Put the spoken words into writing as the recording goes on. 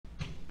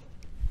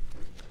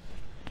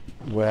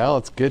Well,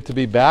 it's good to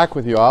be back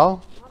with you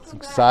all. It's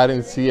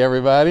exciting to see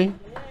everybody.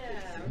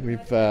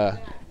 We've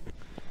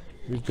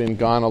been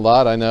gone a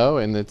lot, I know,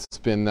 and it's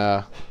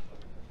been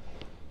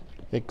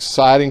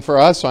exciting for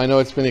us. So I know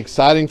it's been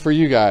exciting for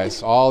you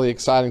guys. All the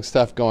exciting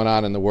stuff going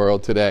on in the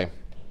world today.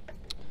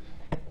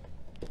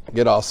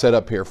 Get all set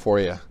up here for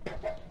you.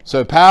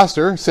 So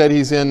Pastor said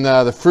he's in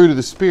the fruit of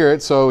the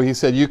Spirit, so he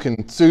said you can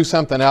do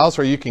something else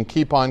or you can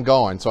keep on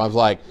going. So I was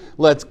like,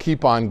 let's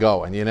keep on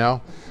going, you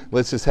know?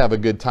 Let's just have a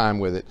good time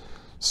with it.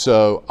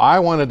 So I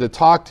wanted to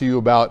talk to you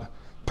about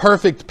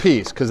perfect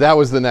peace, because that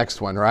was the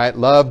next one, right?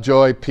 Love,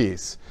 joy,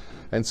 peace.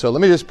 And so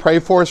let me just pray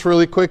for us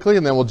really quickly,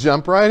 and then we'll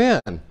jump right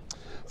in.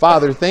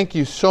 Father, thank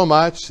you so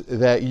much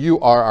that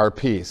you are our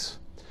peace.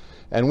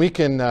 And we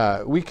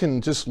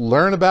can just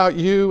learn about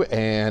you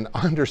and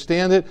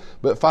understand it.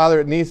 But Father,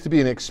 it needs to be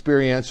an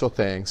experiential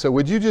thing. So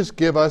would you just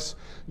give us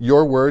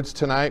your words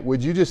tonight?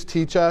 Would you just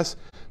teach us?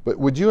 But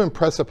would you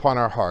impress upon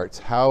our hearts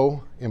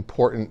how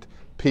important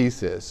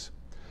peace is?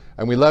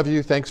 And we love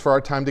you. Thanks for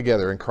our time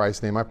together. In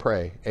Christ's name I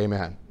pray.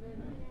 Amen.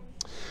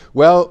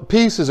 Well,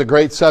 peace is a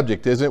great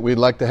subject, isn't it? We'd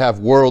like to have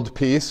world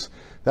peace.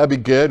 That'd be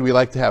good. We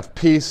like to have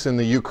peace in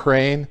the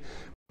Ukraine.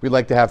 We'd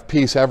like to have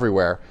peace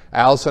everywhere.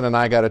 Allison and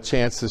I got a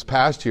chance this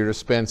past year to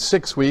spend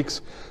 6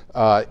 weeks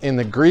in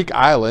the Greek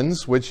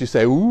islands, which you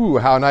say, ooh,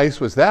 how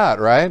nice was that,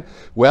 right?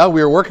 Well,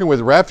 we were working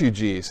with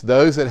refugees,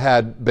 those that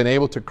had been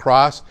able to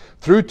cross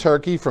through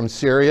Turkey from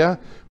Syria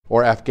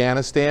or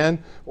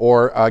Afghanistan,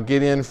 or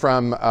get in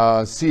from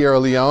Sierra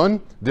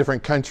Leone,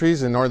 different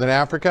countries in Northern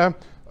Africa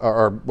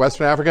or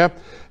Western Africa.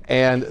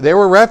 And they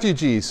were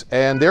refugees,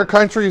 and their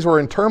countries were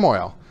in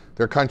turmoil.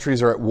 Their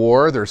countries are at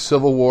war. There's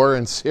civil war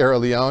in Sierra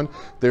Leone.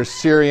 There's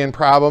Syrian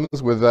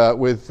problems with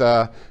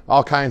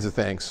all kinds of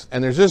things.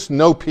 And there's just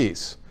no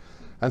peace.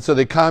 And so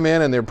they come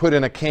in and they're put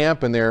in a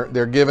camp and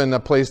they're given a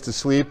place to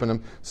sleep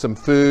and some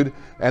food,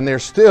 and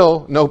there's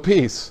still no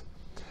peace.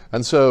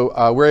 And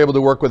so we're able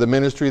to work with a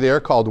ministry there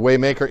called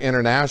Waymaker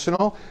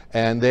International,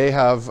 and they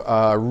have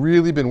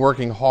really been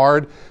working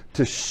hard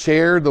to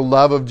share the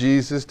love of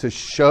Jesus, to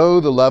show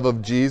the love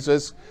of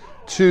Jesus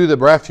to the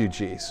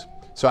refugees.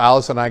 So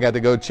Allison and I got to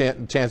go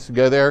chance to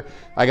go there.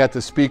 I got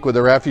to speak with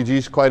the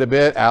refugees quite a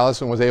bit.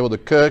 Allison was able to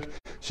cook.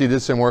 She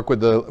did some work with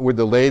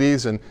the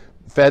ladies and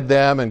fed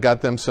them and got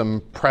them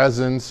some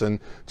presents and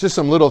just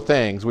some little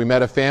things. We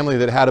met a family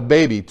that had a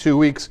baby 2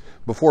 weeks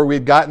before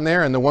we'd gotten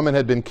there, and the woman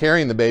had been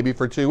carrying the baby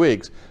for 2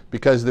 weeks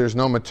because there's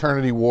no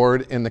maternity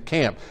ward in the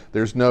camp.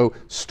 There's no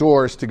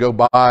stores to go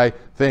buy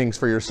things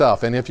for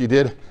yourself. And if you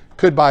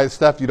could buy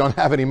stuff, you don't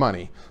have any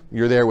money.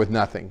 You're there with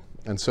nothing.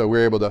 And so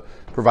we're able to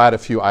provide a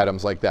few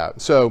items like that.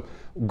 So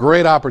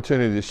great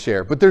opportunity to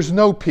share, but there's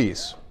no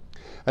peace.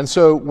 And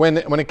so when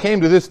it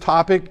came to this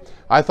topic,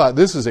 I thought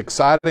this is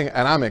exciting,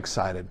 and I'm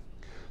excited.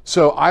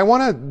 So I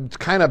want to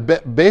kind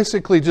of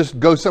basically just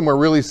go somewhere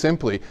really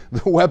simply,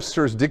 the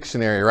Webster's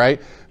Dictionary, right?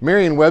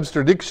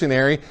 Merriam-Webster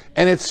Dictionary,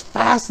 and it's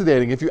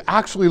fascinating if you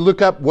actually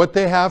look up what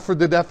they have for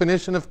the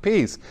definition of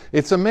peace.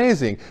 It's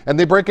amazing. And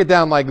they break it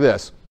down like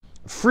this: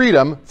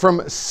 freedom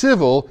from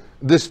civil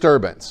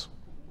disturbance.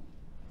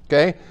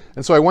 Okay?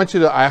 And so I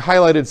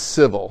highlighted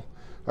civil.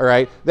 All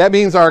right? That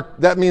means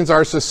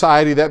our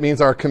society, that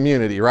means our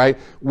community, right?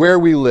 Where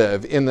we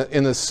live in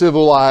the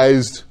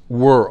civilized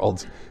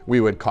world, we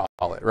would call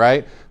it,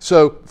 right?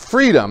 So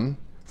freedom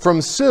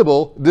from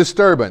civil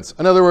disturbance.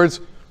 In other words,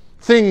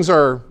 things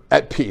are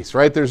at peace,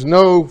 right? There's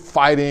no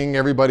fighting,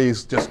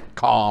 everybody's just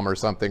calm or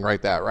something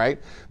like that,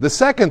 right? The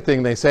second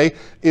thing they say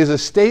is a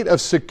state of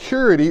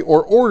security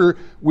or order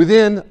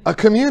within a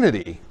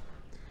community.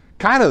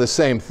 Kind of the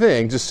same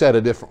thing, just said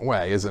a different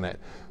way, isn't it?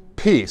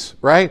 Peace,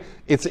 right?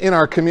 It's in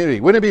our community.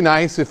 Wouldn't it be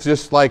nice if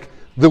just like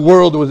the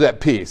world was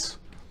at peace?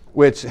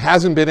 Which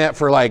hasn't been at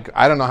for like,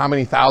 I don't know how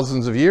many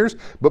thousands of years,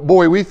 but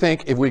boy, we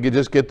think if we could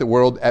just get the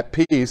world at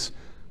peace,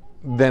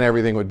 then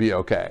everything would be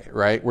okay,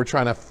 right? We're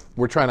trying to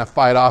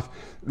fend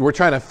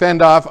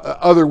off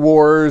other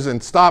wars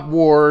and stop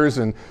wars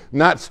and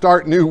not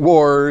start new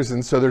wars,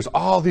 and so there's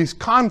all these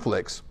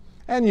conflicts.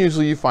 And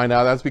usually you find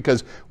out that's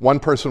because one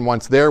person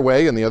wants their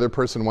way and the other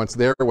person wants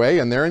their way,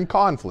 and they're in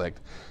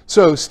conflict.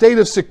 So state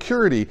of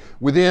security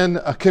within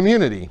a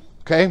community,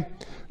 okay?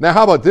 Now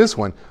how about this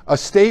one? A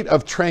state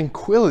of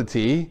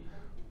tranquility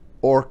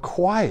or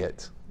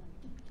quiet.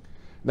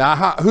 Now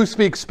who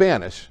speaks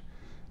Spanish?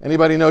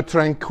 Anybody know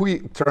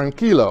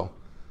tranquilo?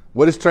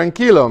 What does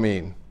tranquilo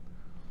mean?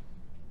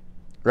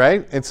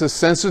 Right? It's a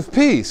sense of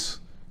peace.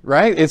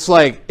 Right? It's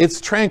like,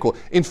 it's tranquil.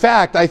 In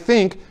fact, I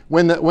think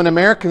when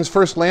Americans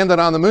first landed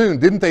on the moon,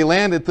 didn't they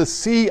land at the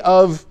Sea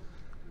of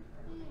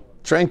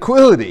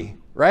Tranquility?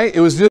 Right? It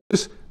was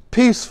just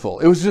peaceful.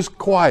 It was just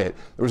quiet.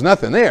 There was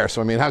nothing there.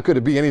 So, I mean, how could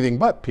it be anything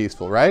but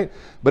peaceful, right?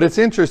 But it's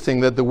interesting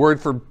that the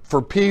word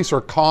for peace or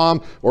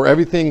calm or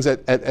everything's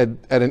at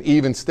an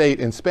even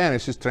state in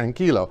Spanish is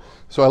tranquilo.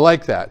 So I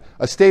like that.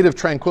 A state of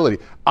tranquility.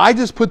 I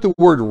just put the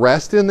word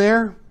rest in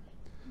there.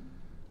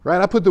 Right?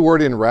 I put the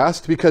word in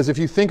rest because if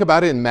you think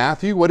about it in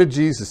Matthew, what did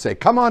Jesus say?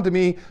 Come on to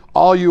me,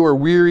 all you are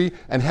weary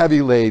and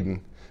heavy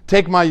laden.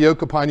 Take my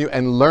yoke upon you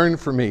and learn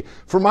from me.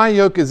 For my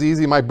yoke is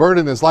easy, my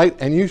burden is light,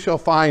 and you shall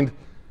find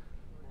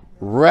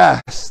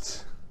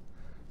rest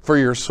for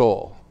your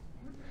soul.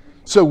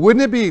 So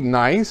wouldn't it be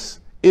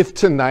nice if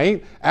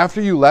tonight,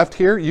 after you left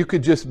here, you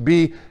could just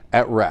be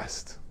at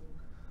rest?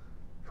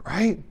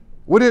 Right?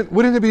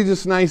 Wouldn't it be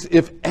just nice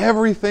if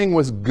everything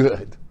was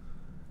good?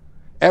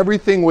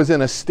 Everything was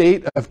in a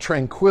state of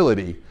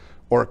tranquility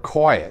or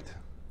quiet.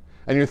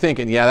 And you're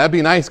thinking, yeah, that'd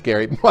be nice,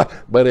 Gary,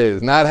 but it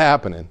is not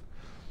happening.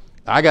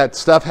 I got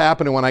stuff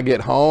happening when I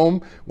get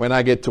home, when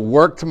I get to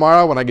work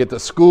tomorrow, when I get to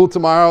school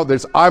tomorrow.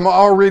 I'm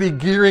already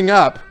gearing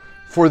up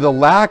for the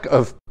lack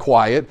of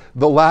quiet,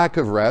 the lack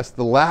of rest,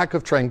 the lack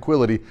of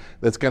tranquility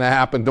that's going to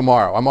happen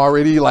tomorrow. I'm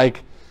already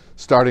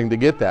starting to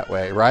get that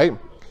way, right?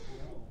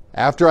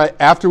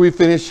 After we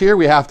finish here,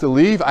 we have to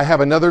leave. I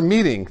have another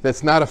meeting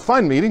that's not a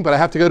fun meeting, but I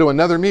have to go to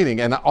another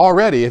meeting. And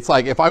already it's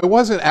like, if I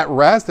wasn't at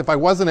rest, if I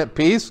wasn't at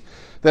peace,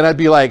 then I'd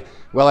be like,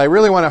 well, I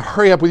really want to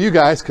hurry up with you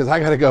guys because I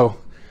got to go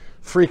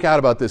freak out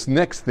about this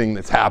next thing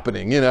that's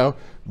happening,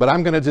 But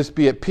I'm going to just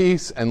be at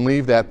peace and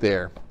leave that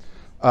there.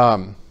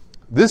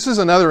 This is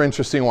another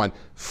interesting one.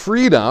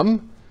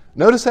 Freedom.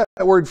 Notice that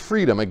word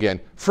freedom again.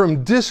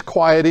 From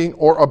disquieting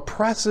or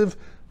oppressive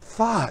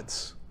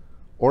thoughts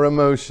or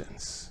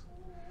emotions.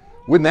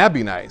 Wouldn't that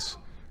be nice,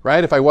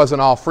 right? If I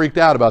wasn't all freaked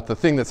out about the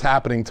thing that's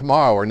happening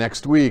tomorrow or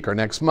next week or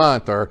next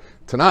month or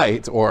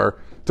tonight or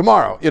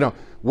tomorrow.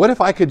 What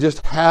if I could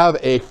just have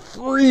a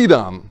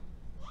freedom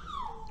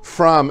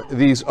from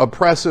these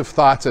oppressive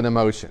thoughts and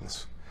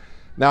emotions?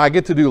 Now, I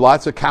get to do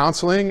lots of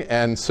counseling,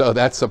 and so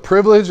that's a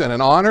privilege and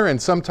an honor,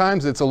 and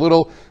sometimes it's a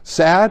little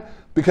sad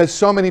because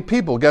so many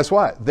people, guess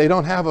what? They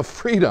don't have a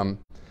freedom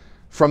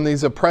from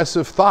these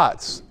oppressive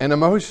thoughts and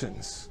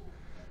emotions.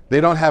 They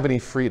don't have any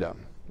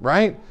freedom,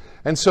 right?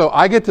 And so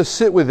I get to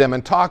sit with them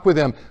and talk with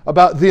them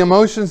about the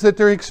emotions that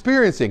they're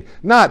experiencing.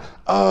 Not,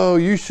 oh,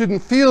 you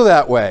shouldn't feel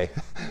that way.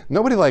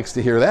 Nobody likes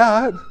to hear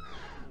that.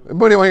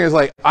 Everybody is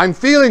like, I'm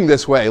feeling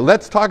this way.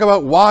 Let's talk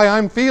about why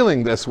I'm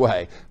feeling this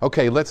way.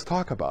 Okay, let's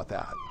talk about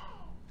that.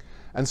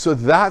 And so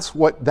that's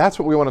what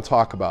we want to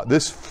talk about.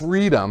 This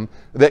freedom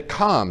that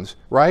comes,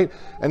 right?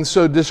 And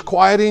so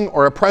disquieting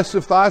or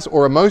oppressive thoughts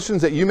or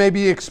emotions that you may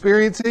be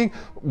experiencing,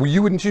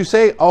 wouldn't you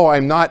say, oh,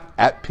 I'm not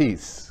at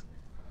peace.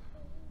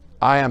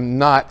 I am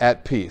not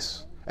at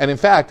peace. And in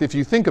fact, if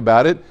you think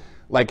about it,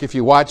 like if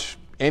you watch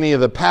any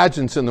of the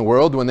pageants in the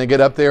world, when they get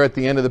up there at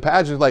the end of the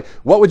pageant, like,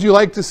 what would you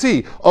like to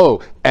see?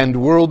 Oh,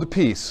 and world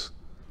peace.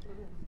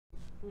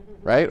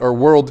 Right? Or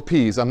world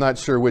peace. I'm not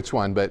sure which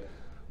one, but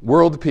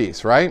world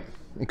peace, right?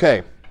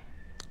 Okay.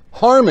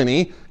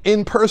 Harmony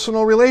in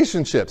personal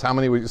relationships. How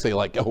many would you say,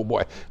 like, oh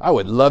boy, I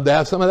would love to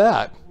have some of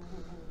that?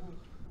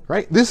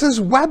 Right? This is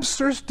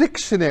Webster's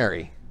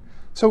dictionary.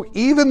 So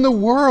even the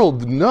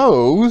world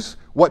knows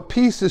what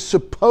peace is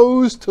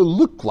supposed to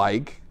look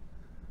like,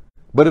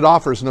 but it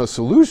offers no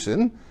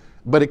solution,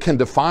 but it can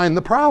define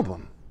the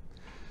problem.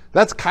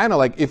 That's kind of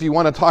like if you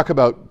want to talk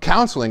about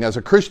counseling as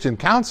a Christian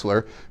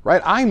counselor,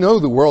 right? I know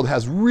the world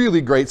has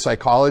really great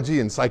psychology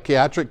and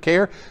psychiatric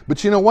care,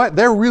 but you know what?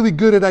 They're really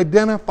good at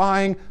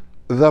identifying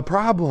the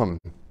problem.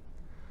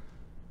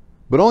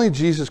 But only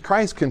Jesus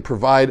Christ can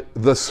provide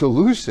the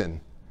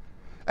solution.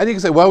 And you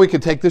can say, well, we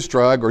could take this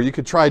drug, or you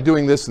could try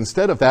doing this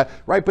instead of that,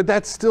 right? But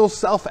that's still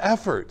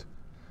self-effort.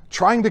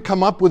 Trying to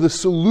come up with a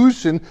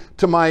solution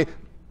to my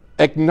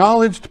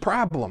acknowledged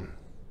problem.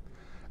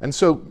 And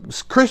so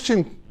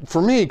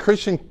for me,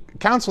 Christian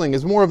counseling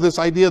is more of this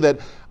idea that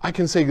I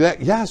can say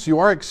that, yes, you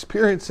are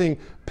experiencing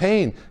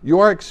pain. You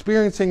are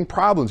experiencing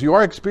problems. You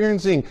are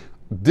experiencing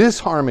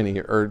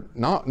disharmony or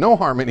no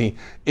harmony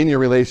in your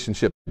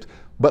relationships.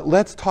 But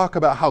let's talk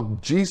about how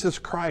Jesus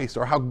Christ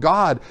or how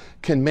God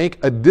can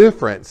make a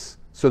difference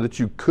so that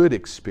you could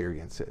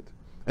experience it.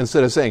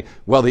 Instead of saying,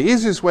 well, the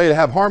easiest way to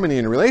have harmony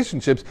in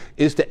relationships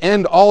is to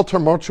end all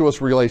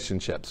tumultuous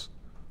relationships.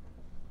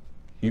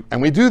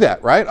 And we do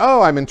that, right?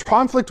 Oh, I'm in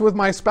conflict with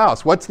my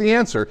spouse. What's the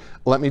answer?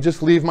 Let me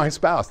just leave my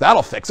spouse.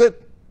 That'll fix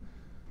it.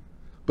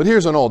 But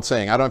here's an old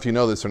saying. I don't know if you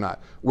know this or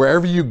not.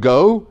 Wherever you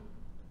go,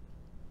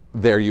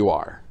 there you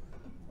are.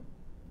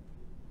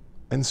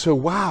 And so,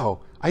 wow,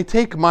 I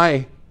take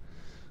my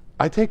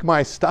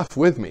stuff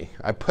with me.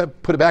 I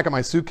put it back in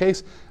my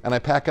suitcase and I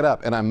pack it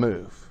up and I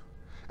move.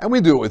 And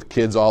we do it with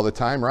kids all the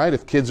time, right?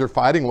 If kids are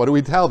fighting, what do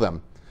we tell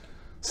them?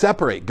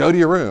 Separate, go to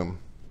your room.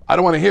 I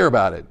don't want to hear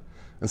about it.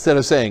 Instead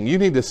of saying, you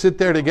need to sit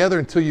there together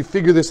until you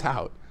figure this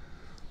out.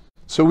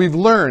 So we've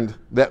learned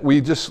that we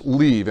just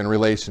leave in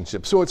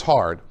relationships. So it's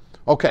hard.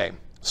 Okay,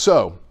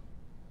 so,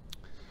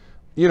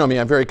 you know me,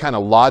 I'm very kind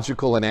of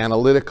logical and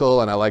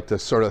analytical, and I like to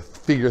sort of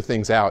figure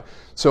things out.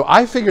 So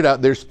I figured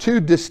out there's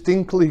two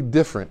distinctly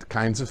different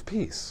kinds of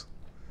peace.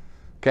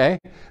 Okay?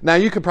 Now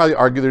you could probably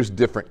argue there's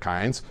different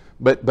kinds,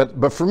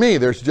 but for me,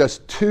 there's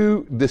just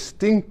two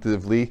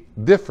distinctively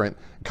different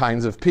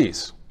kinds of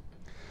peace.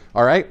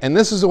 All right? And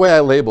this is the way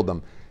I labeled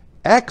them.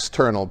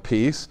 External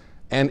peace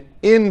and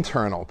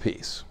internal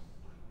peace.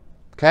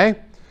 Okay?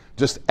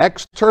 Just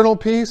external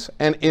peace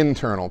and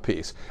internal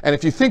peace. And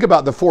if you think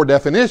about the 4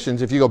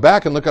 definitions, if you go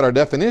back and look at our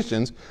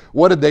definitions,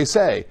 what did they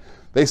say?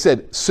 They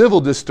said civil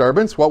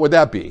disturbance. What would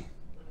that be?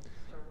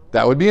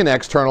 That would be an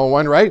external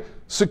one, right?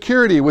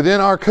 Security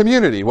within our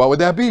community. What would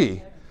that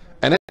be?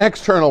 An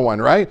external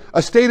one, right?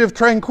 A state of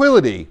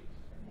tranquility.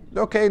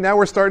 Okay, now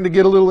we're starting to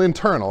get a little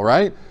internal,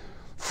 right?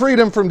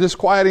 Freedom from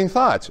disquieting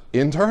thoughts.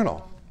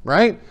 Internal,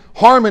 right?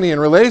 Harmony in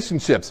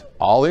relationships.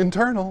 All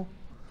internal,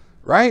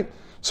 right?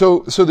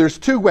 So there's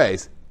 2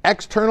 ways,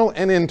 external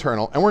and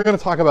internal, and we're going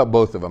to talk about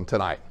both of them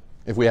tonight,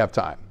 if we have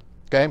time,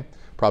 okay?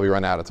 Probably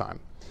run out of time.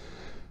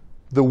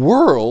 The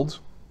world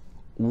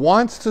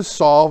wants to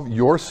solve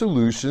your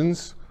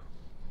solutions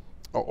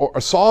or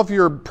solve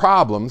your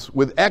problems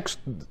with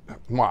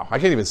wow, I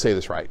can't even say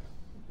this right.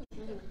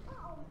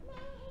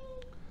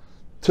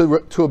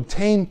 To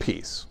obtain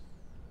peace,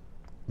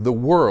 the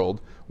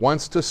world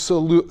wants to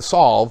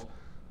solve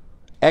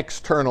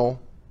external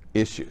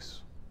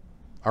issues,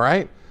 all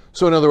right?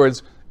 So in other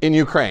words, in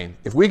Ukraine,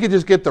 if we could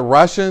just get the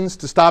Russians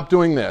to stop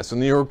doing this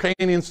and the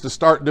Ukrainians to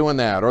start doing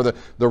that, or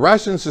the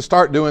Russians to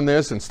start doing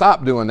this and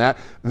stop doing that,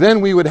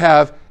 then we would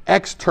have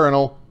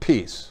external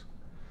peace.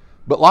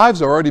 But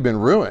lives have already been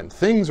ruined.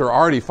 Things are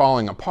already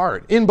falling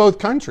apart in both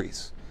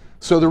countries.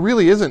 So there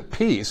really isn't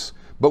peace,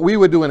 but we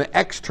would do an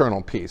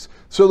external peace.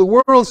 So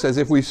the world says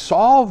if we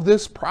solve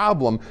this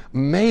problem,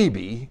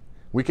 maybe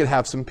we could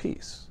have some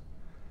peace.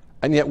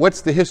 And yet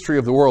what's the history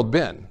of the world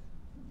been?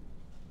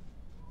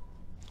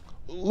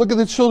 Look at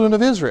the children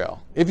of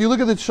Israel. If you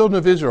look at the children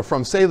of Israel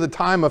from, say, the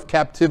time of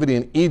captivity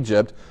in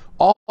Egypt,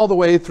 all the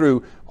way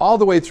through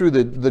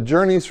the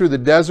journey through the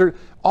desert,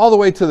 all the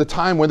way to the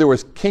time when there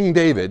was King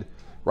David,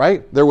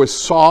 right? There was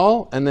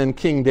Saul, and then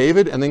King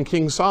David, and then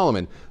King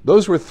Solomon.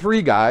 Those were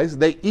 3 guys.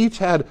 They each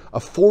had a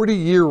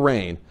 40-year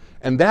reign.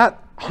 And that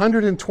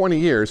 120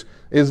 years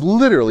has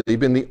literally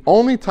been the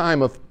only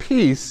time of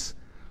peace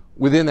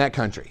within that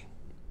country.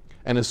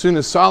 And as soon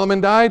as Solomon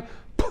died,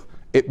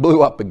 it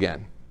blew up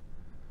again.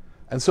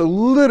 And so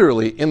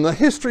literally in the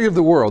history of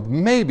the world,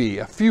 maybe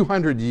a few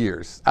hundred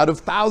years, out of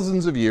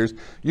thousands of years,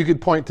 you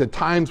could point to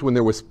times when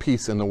there was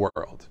peace in the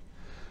world.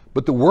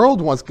 But the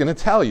world was going to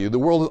tell you, the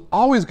world is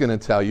always going to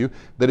tell you,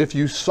 that if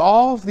you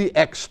solve the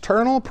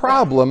external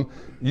problem,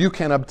 you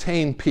can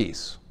obtain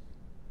peace.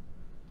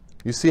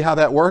 You see how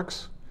that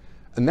works?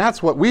 And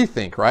that's what we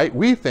think, right?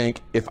 We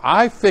think, if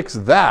I fix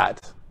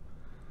that,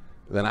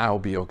 then I'll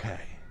be okay.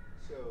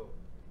 So,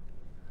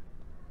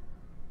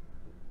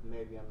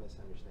 maybe I'm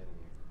misunderstanding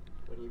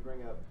you. When you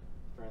bring up,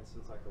 for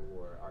instance, like a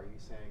war, are you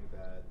saying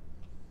that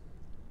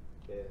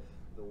if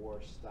the war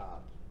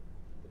stopped,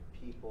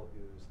 the people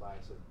whose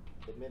lives have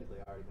admittedly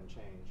already been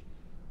changed,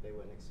 they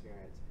wouldn't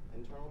experience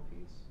internal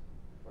peace?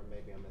 Or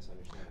maybe I'm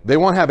misunderstanding. They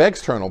won't have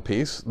external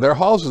peace. Their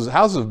houses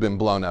have been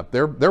blown up.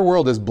 Their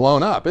world is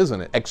blown up,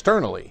 isn't it?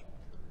 Externally.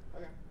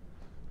 Okay.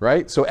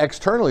 Right? So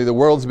externally, the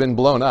world's been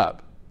blown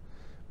up.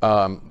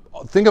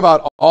 Think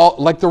about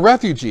like the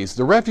refugees.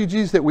 The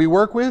refugees that we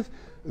work with,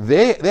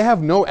 they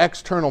have no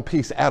external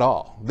peace at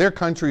all. Their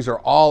countries are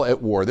all at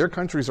war. Their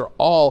countries are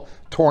all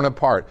torn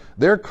apart.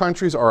 Their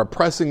countries are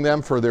oppressing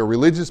them for their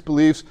religious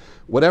beliefs,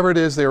 whatever it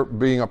is they're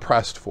being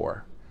oppressed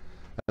for.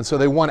 And so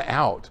they want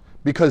out,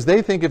 because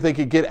they think if they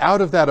could get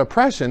out of that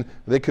oppression,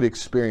 they could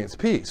experience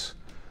peace.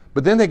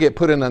 But then they get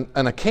put in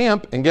a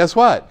camp, and guess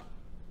what?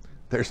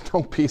 There's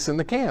no peace in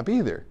the camp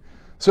either.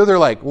 So they're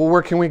like, well,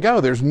 where can we go?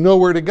 There's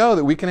nowhere to go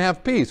that we can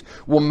have peace.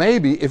 Well,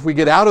 maybe if we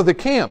get out of the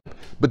camp.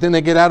 But then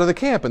they get out of the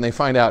camp and they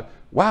find out,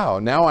 wow,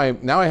 now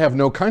I have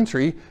no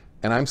country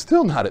and I'm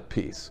still not at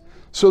peace.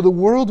 So the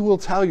world will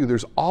tell you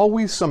there's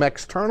always some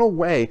external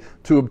way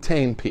to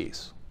obtain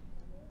peace.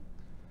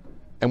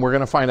 And we're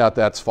going to find out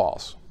that's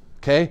false.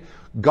 Okay?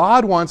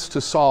 God wants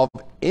to solve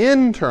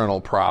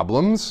internal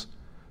problems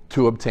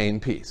to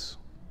obtain peace.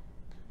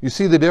 You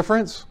see the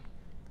difference?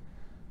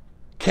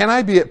 Can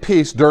I be at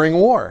peace during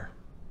war?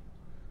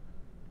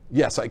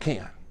 Yes, I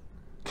can.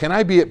 Can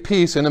I be at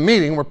peace in a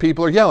meeting where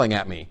people are yelling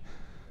at me?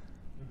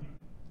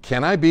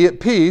 Can I be at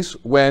peace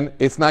when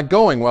it's not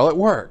going well at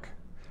work?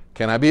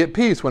 Can I be at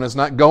peace when it's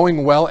not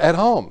going well at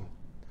home?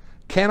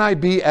 Can I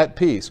be at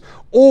peace?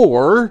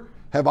 Or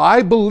have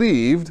I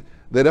believed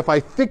that if I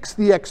fix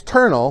the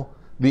external,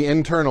 the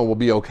internal will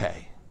be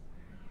okay?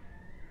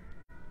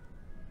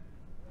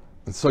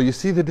 And so you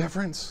see the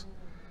difference?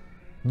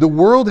 The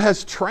world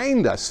has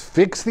trained us,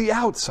 fix the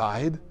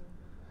outside,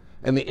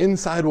 and the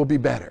inside will be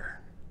better.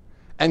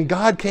 And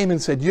God came and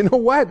said, you know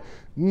what?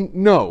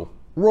 No,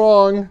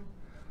 wrong.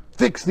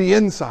 Fix the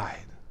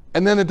inside.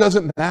 And then it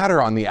doesn't matter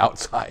on the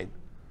outside.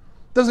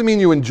 It doesn't mean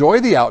you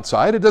enjoy the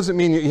outside. It doesn't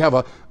mean you have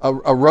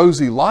a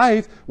rosy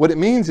life. What it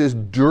means is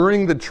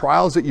during the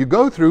trials that you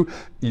go through,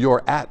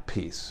 you're at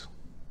peace.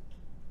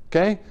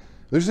 Okay?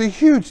 There's a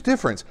huge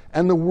difference.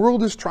 And the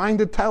world is trying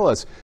to tell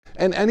us,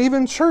 and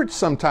even church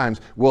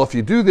sometimes, well, if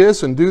you do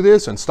this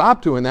and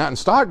stop doing that and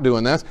start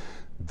doing this,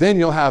 then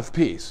you'll have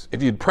peace.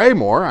 If you'd pray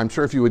more, I'm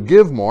sure if you would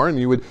give more and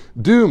you would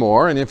do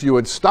more, and if you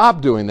would stop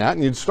doing that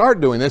and you'd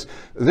start doing this,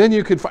 then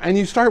you could, and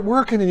you start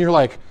working and you're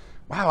like,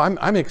 wow,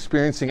 I'm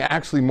experiencing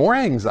actually more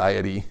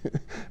anxiety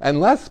and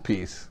less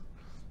peace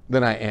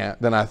than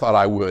I thought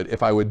I would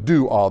if I would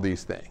do all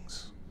these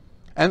things.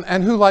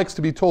 And who likes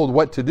to be told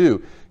what to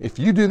do? If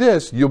you do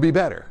this, you'll be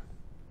better.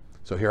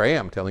 So here I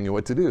am telling you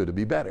what to do to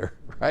be better,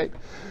 right?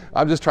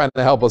 I'm just trying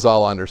to help us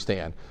all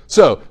understand.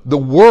 So the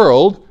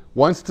world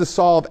wants to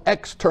solve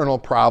external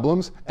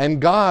problems,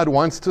 and God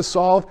wants to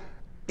solve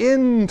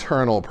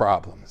internal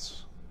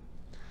problems.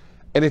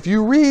 And if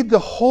you read the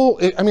whole,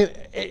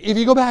 if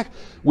you go back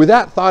with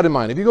that thought in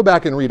mind, if you go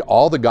back and read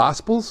all the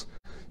Gospels,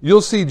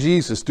 you'll see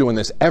Jesus doing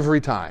this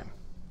every time.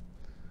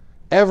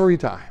 Every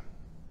time.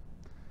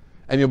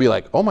 And you'll be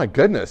like, oh my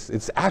goodness,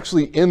 it's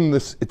actually in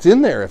this, it's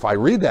in there. If I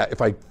read that,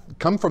 if I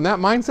come from that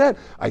mindset,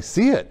 I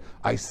see it,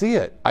 I see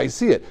it, I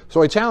see it.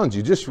 So I challenge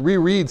you, just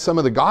reread some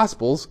of the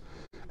Gospels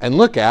and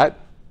look at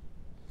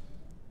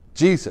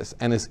Jesus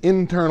and his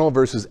internal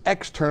versus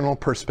external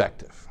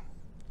perspective.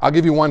 I'll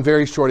give you one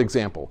very short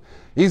example.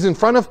 He's in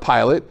front of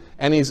Pilate,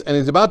 and he's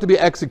about to be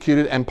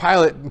executed, and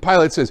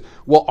Pilate says,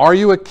 well, are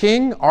you a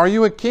king? Are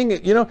you a king?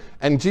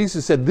 And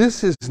Jesus said,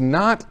 this is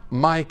not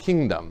my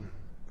kingdom.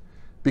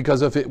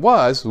 Because if it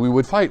was, we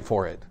would fight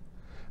for it.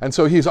 And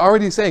so he's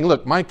already saying,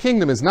 look, my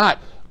kingdom is not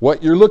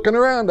what you're looking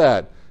around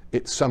at.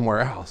 It's somewhere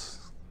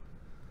else.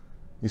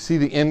 You see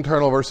the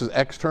internal versus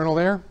external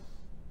there?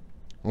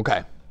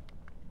 Okay.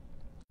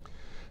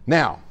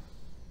 Now,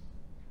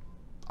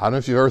 I don't know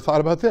if you've ever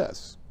thought about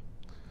this,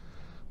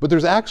 but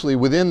there's actually,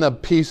 within the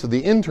peace of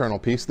the internal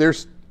peace,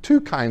 there's two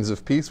kinds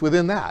of peace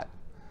within that.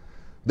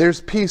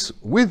 There's peace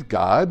with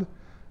God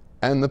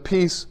and the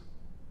peace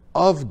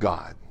of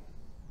God.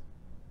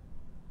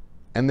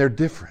 And they're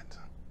different.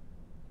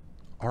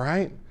 All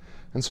right?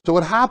 And so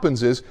what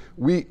happens is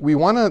we think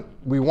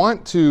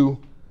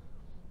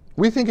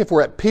if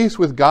we're at peace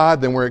with God,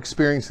 then we're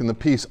experiencing the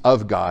peace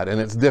of God, and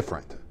it's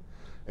different.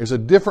 There's a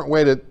different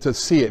way to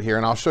see it here,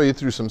 and I'll show you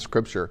through some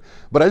scripture.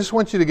 But I just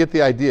want you to get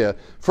the idea.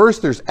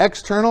 First, there's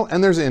external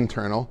and there's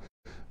internal.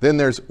 Then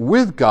there's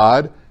with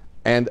God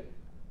and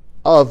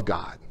of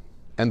God,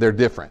 and they're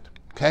different.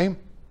 Okay?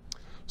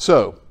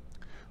 So,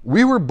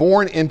 we were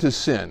born into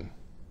sin.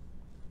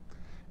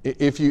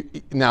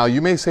 Now,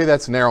 you may say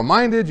that's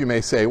narrow-minded. You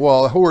may say,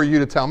 well, who are you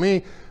to tell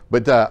me?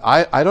 But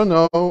I don't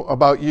know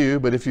about you,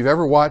 but if you've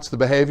ever watched the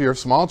behavior of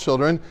small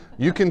children,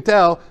 you can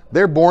tell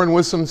they're born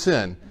with some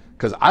sin.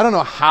 Because I don't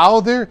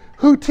know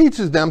who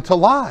teaches them to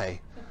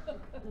lie?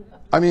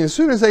 I mean, as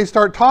soon as they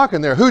start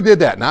talking, who did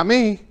that? Not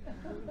me.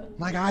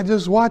 Like, I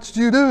just watched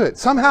you do it.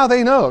 Somehow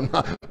they know.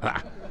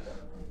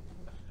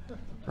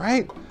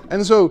 Right?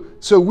 And so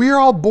we're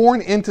all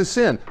born into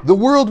sin. The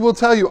world will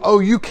tell you, oh,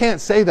 you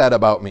can't say that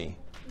about me.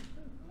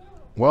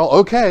 Well,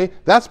 okay,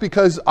 that's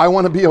because I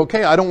want to be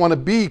okay. I don't want to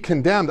be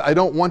condemned. I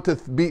don't want to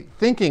be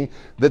thinking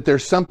that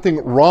there's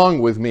something wrong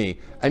with me.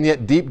 And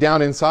yet deep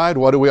down inside,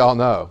 what do we all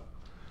know?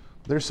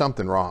 There's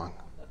something wrong.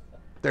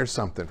 There's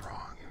something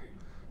wrong,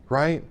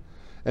 right?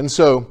 And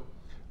so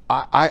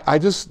I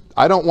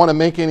don't want to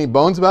make any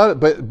bones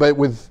about it, but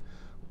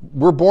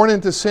we're born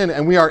into sin,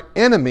 and we are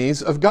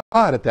enemies of God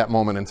at that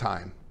moment in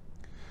time.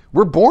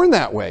 We're born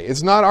that way.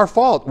 It's not our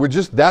fault.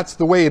 That's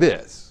the way it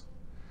is.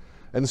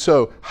 And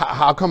so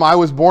how come I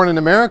was born in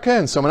America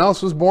and someone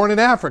else was born in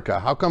Africa?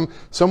 How come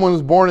someone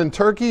was born in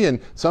Turkey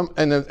and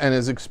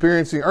is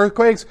experiencing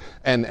earthquakes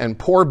and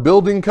poor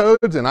building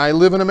codes, and I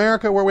live in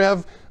America where we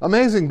have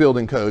amazing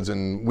building codes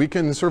and we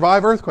can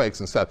survive earthquakes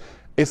and stuff?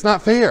 It's not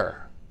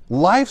fair.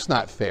 Life's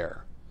not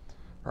fair,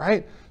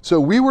 right? So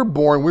we were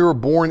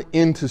born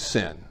into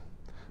sin.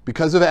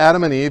 Because of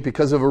Adam and Eve,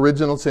 because of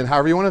original sin,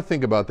 however you want to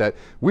think about that,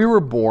 we were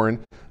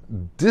born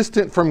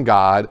distant from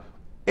God,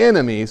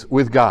 enemies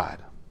with God.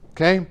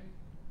 Okay?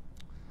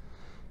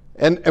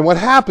 And what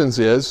happens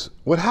is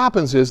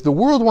the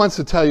world wants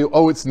to tell you,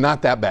 oh, it's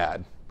not that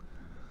bad.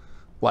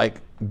 Like,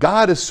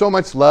 God is so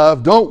much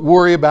love, don't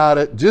worry about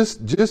it.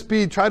 Just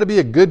try to be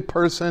a good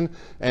person,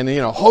 and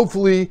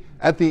hopefully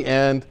at the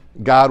end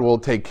God will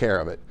take care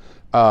of it.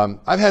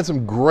 I've had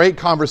some great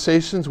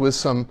conversations with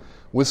some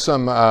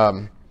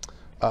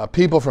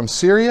people from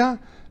Syria,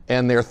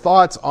 and their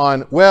thoughts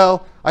on,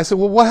 I said,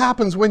 what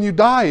happens when you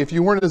die if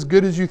you weren't as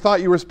good as you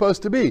thought you were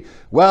supposed to be?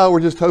 Well,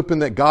 we're just hoping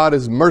that God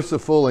is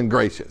merciful and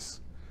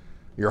gracious.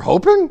 You're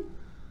hoping?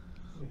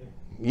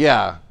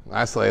 Yeah.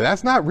 I say,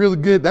 that's not really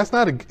good. Is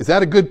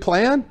that a good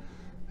plan?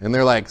 And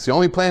they're like, it's the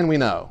only plan we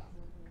know.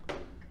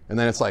 And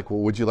then it's like, well,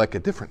 would you like a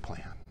different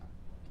plan?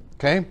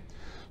 Okay?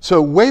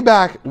 So way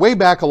back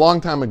a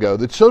long time ago,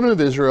 the children of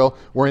Israel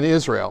were in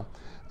Israel.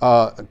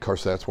 Of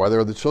course, that's why they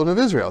were the children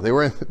of Israel. They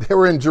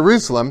were in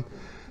Jerusalem,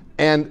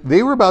 and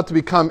they were about to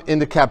become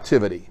into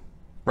captivity,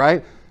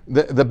 right?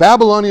 The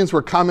Babylonians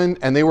were coming,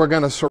 and they were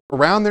going to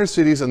surround their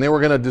cities, and they were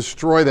going to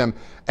destroy them.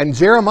 And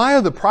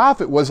Jeremiah the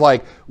prophet was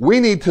like, we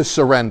need to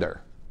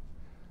surrender.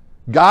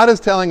 God is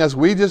telling us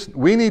we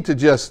need to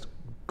just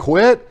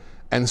quit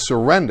and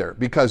surrender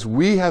because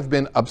we've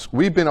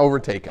been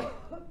overtaken.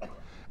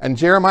 And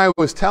Jeremiah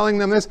was telling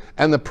them this,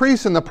 and the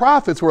priests and the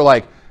prophets were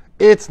like,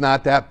 It's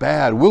not that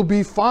bad. We'll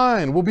be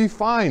fine. We'll be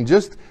fine.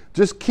 Just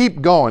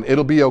keep going.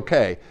 It'll be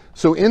okay.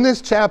 So in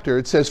this chapter,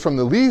 it says, from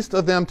the least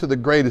of them to the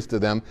greatest of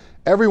them,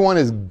 everyone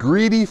is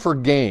greedy for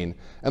gain.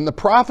 And the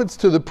prophets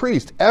to the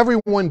priest,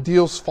 everyone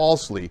deals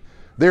falsely.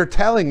 They're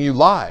telling you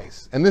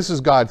lies. And this is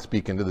God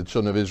speaking to the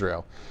children of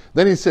Israel.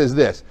 Then he says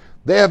this,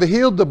 they have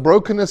healed the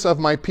brokenness of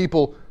my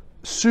people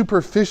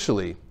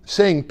superficially,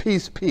 saying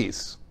peace,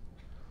 peace.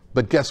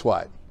 But guess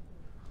what?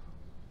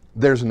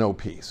 There's no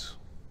peace.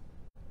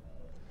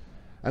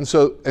 And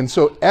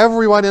so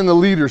everyone in the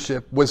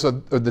leadership was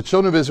the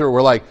children of Israel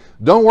were like,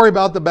 don't worry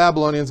about the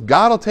Babylonians.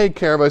 God will take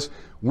care of us.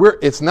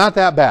 It's not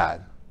that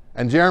bad.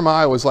 And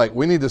Jeremiah was like,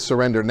 we need to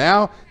surrender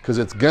now because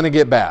it's going to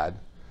get bad.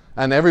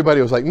 And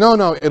everybody was like,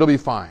 no, it'll be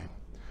fine.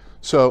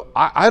 So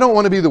I don't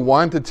want to be the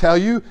one to tell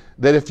you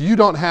that if you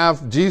don't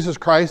have Jesus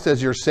Christ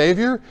as your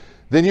Savior,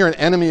 then you're an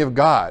enemy of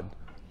God.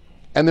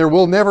 And there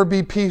will never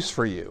be peace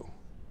for you.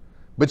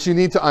 But you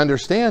need to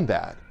understand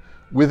that.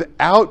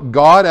 Without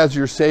God as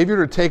your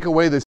Savior to take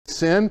away the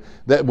sin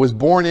that was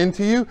born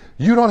into you,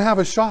 you don't have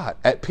a shot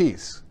at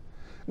peace.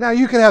 Now,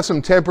 you can have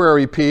some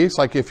temporary peace,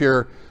 like if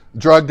you're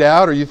drugged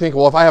out or you think,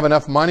 well, if I have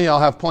enough money,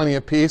 I'll have plenty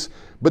of peace.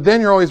 But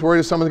then you're always worried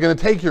if someone's going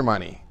to take your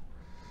money.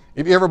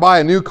 If you ever buy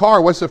a new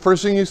car, what's the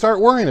first thing you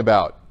start worrying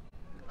about?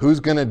 Who's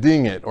going to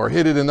ding it or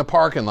hit it in the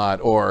parking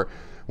lot, or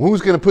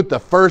who's going to put the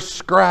first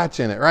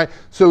scratch in it, right?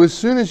 So as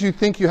soon as you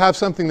think you have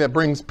something that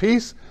brings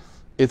peace,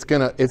 it's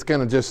going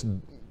to just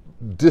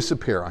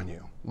disappear on you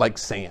like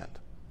sand.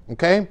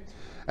 Okay?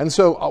 And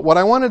so what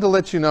I wanted to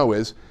let you know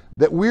is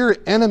that we're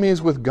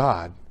enemies with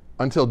God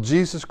until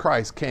Jesus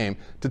Christ came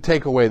to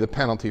take away the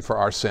penalty for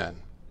our sin.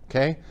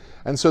 Okay?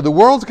 And so the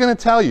world's going to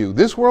tell you,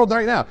 this world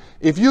right now,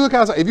 if you look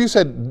outside, if you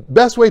said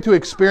best way to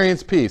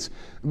experience peace,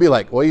 it'd be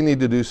like, well, you need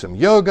to do some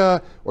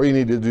yoga or you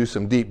need to do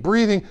some deep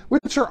breathing,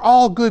 which are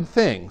all good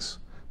things,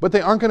 but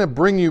they aren't going to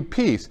bring you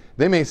peace.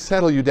 They may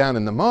settle you down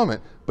in the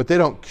moment, but they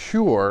don't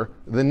cure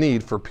the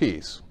need for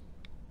peace.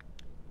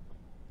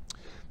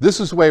 This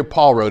is the way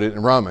Paul wrote it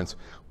in Romans.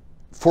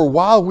 For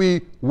while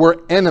we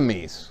were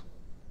enemies.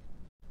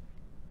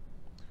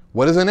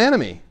 What is an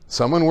enemy?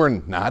 Someone we're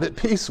not at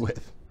peace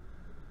with.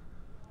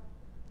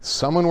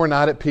 Someone we're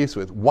not at peace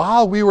with.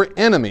 While we were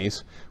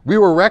enemies, we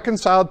were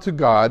reconciled to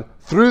God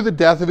through the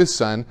death of his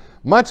Son.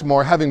 Much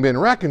more, having been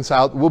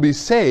reconciled, will be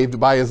saved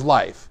by his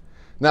life.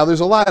 Now,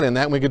 there's a lot in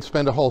that, and we could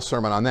spend a whole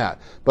sermon on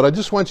that. But I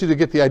just want you to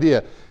get the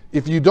idea.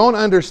 If you don't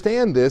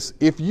understand this,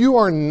 if you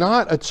are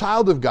not a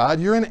child of God,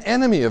 you're an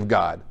enemy of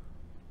God.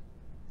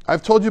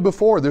 I've told you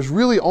before, there's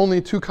really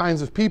only two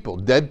kinds of people,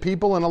 dead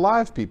people and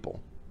alive people.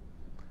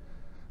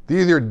 They're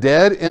either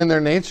dead in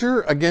their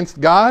nature against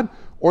God,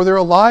 or they're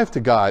alive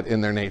to God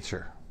in their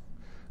nature.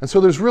 And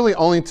so there's really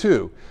only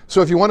two.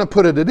 So if you want to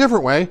put it a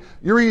different way,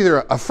 you're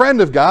either a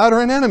friend of God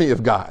or an enemy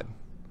of God.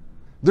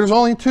 There's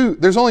only two.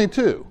 There's only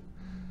two.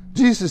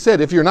 Jesus said,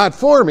 if you're not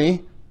for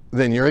me,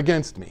 then you're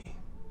against me.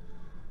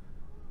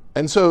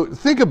 And so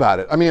think about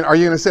it. I mean, are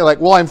you going to say like,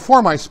 well, I'm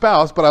for my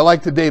spouse, but I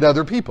like to date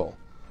other people?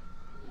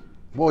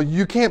 Well,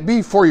 you can't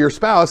be for your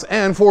spouse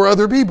and for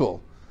other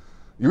people.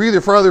 You're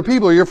either for other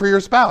people or you're for your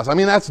spouse. I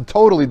mean, that's a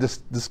totally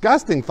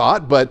disgusting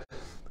thought, but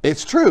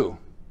it's true.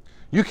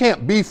 You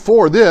can't be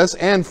for this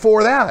and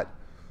for that.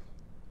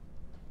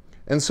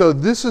 And so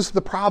this is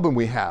the problem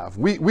we have.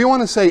 We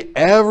want to say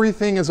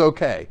everything is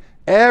okay.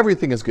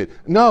 Everything is good.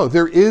 No,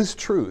 there is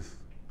truth.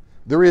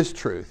 There is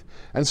truth.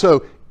 And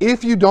so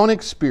if you don't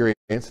experience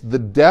the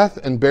death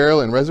and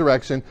burial and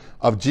resurrection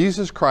of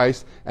Jesus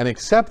Christ and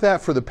accept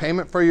that for the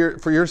payment for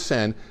your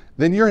sin,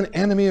 then you're an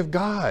enemy of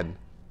God.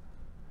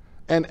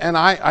 And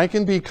I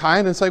can be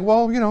kind and say,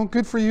 well,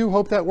 good for you.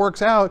 Hope that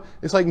works out.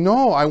 It's like,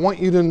 no, I want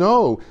you to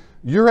know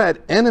you're an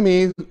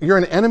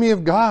enemy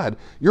of God.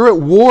 You're at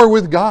war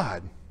with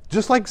God,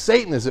 just like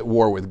Satan is at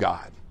war with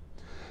God.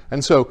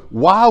 And so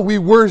while we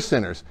were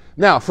sinners,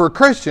 now for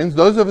Christians,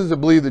 those of us that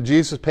believe that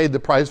Jesus paid the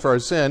price for our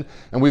sin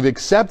and we've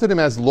accepted him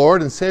as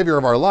Lord and Savior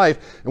of our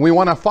life and we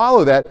want to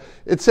follow that,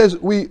 it says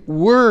we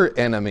were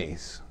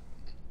enemies.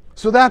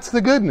 So that's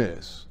the good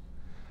news.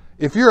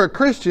 If you're a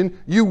Christian,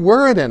 you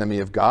were an enemy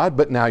of God,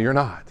 but now you're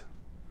not.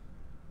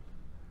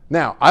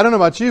 Now, I don't know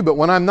about you, but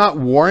when I'm not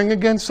warring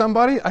against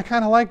somebody, I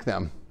kind of like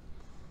them.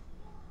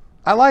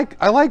 I like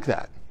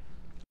that.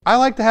 I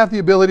like to have the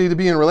ability to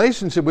be in a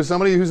relationship with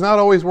somebody who's not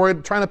always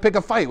worried trying to pick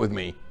a fight with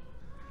me.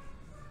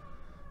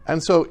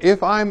 And so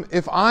if I'm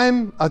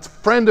a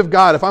friend of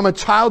God, if I'm a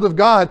child of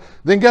God,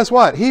 then guess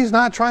what? He's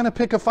not trying to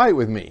pick a fight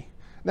with me.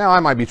 Now, I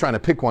might be trying to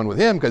pick one with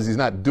him because he's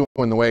not doing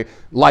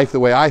life the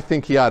way I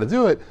think he ought to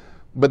do it,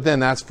 but then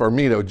that's for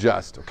me to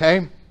adjust,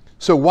 okay?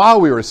 So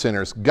while we were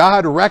sinners,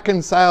 God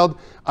reconciled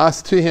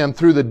us to him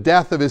through the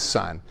death of his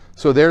Son.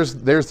 So there's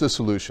the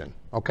solution,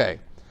 okay?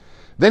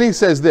 Then he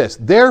says this,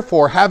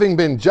 therefore, having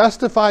been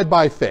justified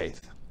by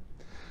faith,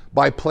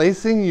 by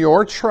placing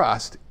your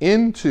trust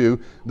into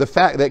the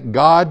fact that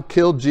God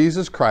killed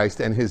Jesus Christ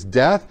and his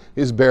death,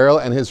 his burial,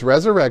 and his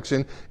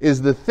resurrection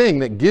is the thing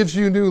that gives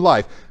you new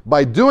life.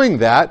 By doing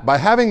that, by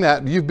having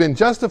that, you've been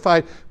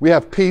justified, we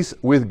have peace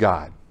with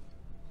God.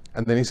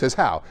 And then he says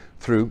how?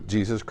 Through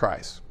Jesus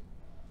Christ.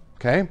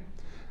 Okay?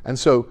 And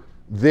so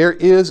there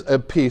is a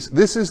peace.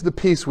 This is the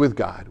peace with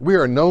God. We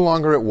are no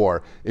longer at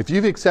war. If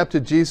you've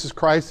accepted Jesus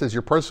Christ as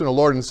your personal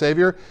Lord and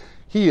Savior,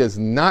 he is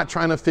not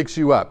trying to fix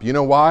you up. You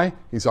know why?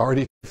 He's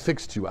already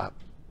fixed you up.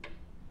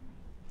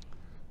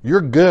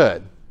 You're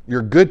good.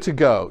 You're good to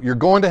go. You're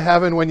going to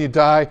heaven when you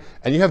die,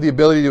 and you have the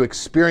ability to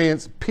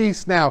experience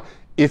peace now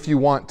if you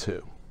want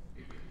to.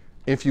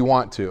 If you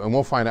want to. And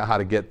we'll find out how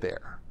to get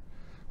there.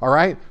 All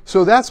right?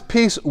 So that's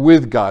peace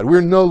with God.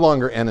 We're no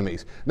longer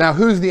enemies. Now,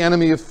 who's the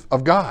enemy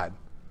of God?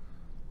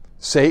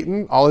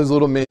 Satan, all his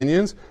little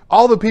minions,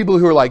 all the people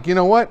who are like, you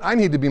know what? I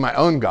need to be my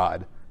own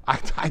God.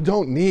 I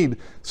don't need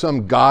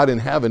some God in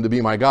heaven to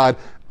be my God.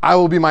 I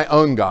will be my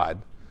own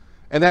God.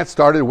 And that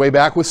started way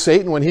back with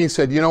Satan when he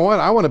said, you know what?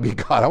 I want to be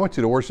God. I want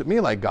you to worship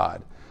me like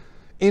God.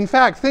 In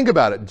fact, think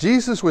about it.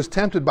 Jesus was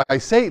tempted by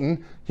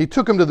Satan. He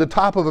took him to the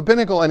top of a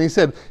pinnacle and he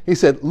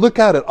said, look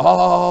out at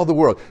all the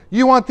world.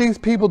 You want these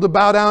people to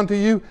bow down to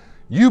you?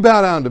 You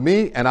bow down to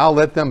me and I'll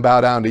let them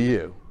bow down to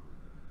you.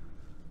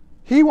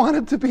 He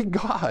wanted to be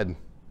God.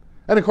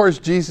 And of course,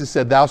 Jesus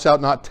said, thou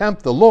shalt not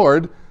tempt the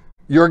Lord,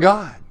 your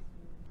God.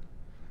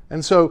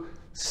 And so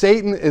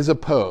Satan is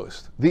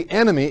opposed. The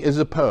enemy is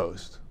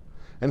opposed.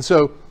 And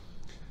so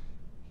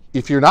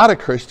if you're not a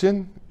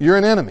Christian, you're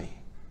an enemy.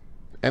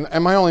 And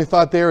my only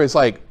thought there is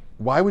like,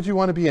 why would you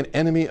want to be an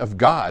enemy of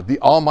God, the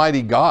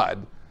Almighty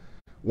God?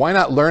 Why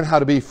not learn how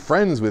to be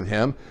friends with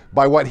him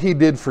by what he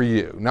did for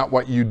you, not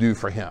what you do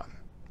for him?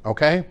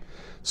 Okay?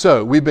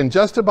 So we've been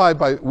justified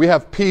we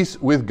have peace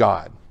with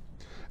God.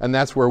 And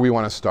that's where we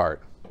want to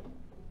start.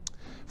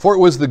 For it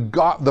was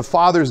the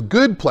Father's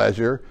good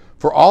pleasure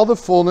for all the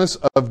fullness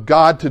of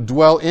God to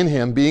dwell in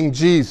him, being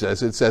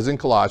Jesus, it says in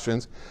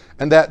Colossians,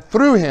 and that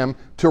through him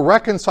to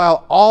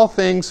reconcile all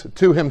things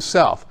to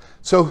himself.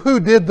 So who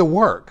did the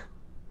work?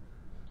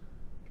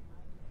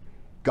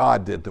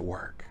 God did the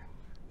work.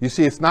 You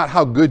see, it's not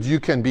how good you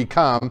can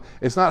become.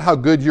 It's not how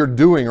good you're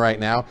doing right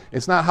now.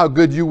 It's not how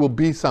good you will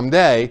be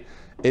someday.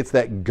 It's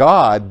that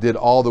God did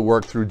all the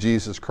work through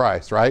Jesus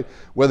Christ, right?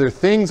 Whether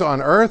things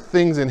on earth,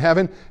 things in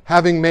heaven,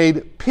 having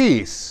made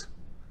peace.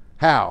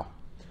 How?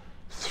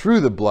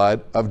 Through the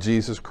blood of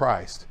Jesus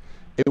Christ.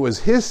 It was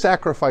his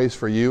sacrifice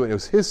for you, and it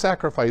was his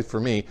sacrifice for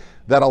me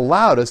that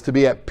allowed us to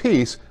be at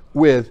peace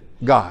with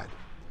God.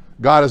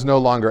 God is no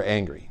longer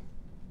angry.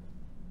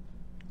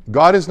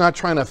 God is not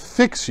trying to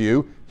fix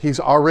you. He's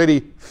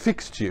already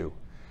fixed you.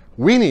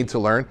 We need to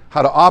learn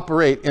how to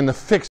operate in the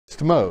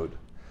fixed mode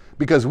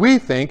because we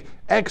think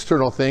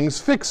external things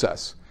fix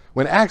us,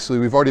 when actually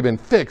we've already been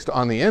fixed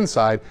on the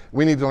inside.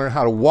 We need to learn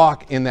how to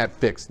walk in that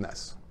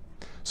fixedness.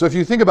 So if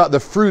you think about the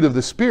fruit of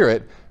the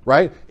Spirit,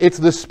 right, it's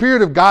the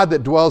Spirit of God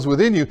that dwells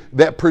within you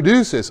that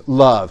produces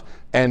love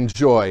and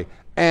joy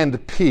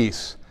and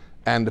peace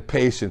and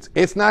patience.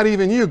 It's not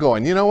even you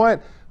going, you know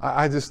what,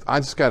 I just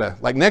gotta,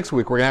 like next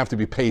week we're gonna have to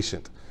be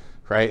patient,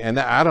 right? And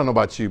I don't know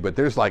about you, but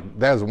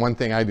that is one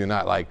thing I do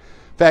not like.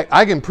 In fact,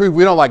 I can prove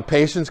we don't like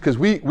patience because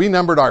we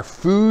numbered our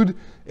food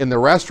in the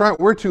restaurant.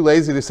 We're too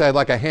lazy to say I'd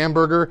like a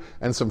hamburger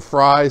and some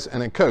fries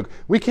and a Coke.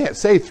 We can't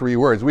say 3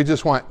 words. We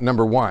just want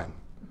number 1,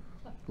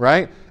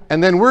 right?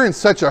 And then we're in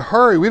such a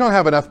hurry, we don't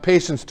have enough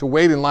patience to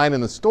wait in line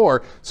in the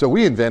store, so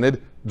we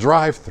invented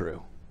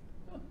drive-through.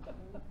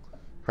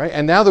 Right?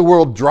 And now the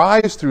world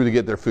drives through to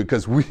get their food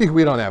because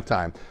we don't have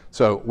time.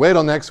 So wait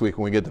till next week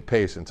when we get to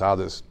patience.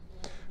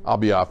 I'll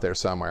be off there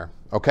somewhere.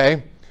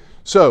 Okay?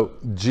 So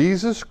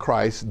Jesus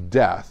Christ's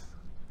death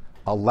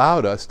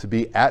allowed us to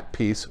be at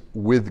peace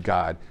with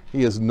God.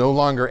 He is no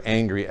longer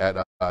angry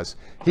at us.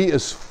 He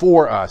is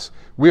for us.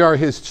 We are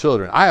his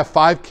children. I have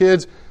 5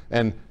 kids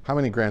and how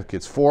many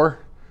grandkids? 4?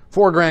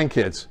 4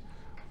 grandkids.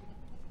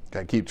 Got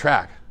to keep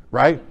track,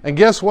 right? And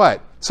guess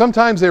what?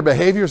 Sometimes their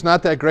behavior is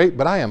not that great,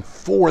 but I am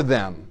for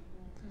them.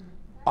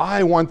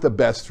 I want the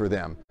best for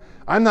them.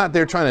 I'm not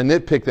there trying to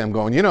nitpick them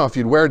going, you know, if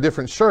you'd wear a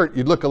different shirt,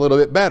 you'd look a little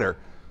bit better,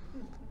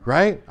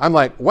 right? I'm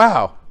like,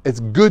 wow,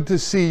 it's good to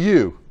see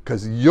you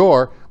because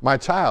you're my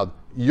child.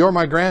 You're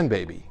my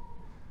grandbaby,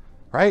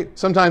 right?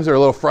 Sometimes they're a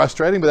little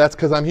frustrating, but that's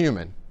because I'm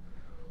human.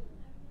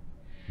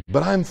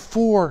 But I'm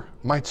for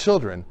my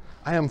children.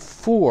 I am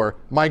for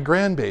my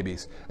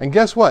grandbabies. And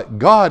guess what?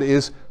 God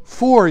is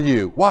for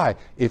you. Why?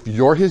 If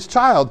you're his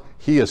child,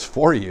 he is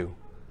for you.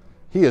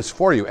 He is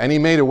for you. And he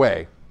made a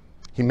way.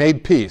 He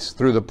made peace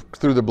through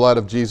the blood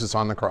of Jesus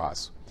on the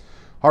cross.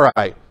 All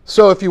right.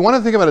 So if you want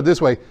to think about it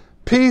this way,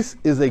 peace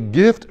is a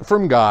gift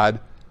from God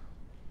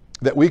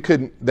that we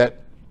couldn't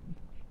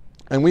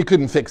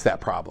fix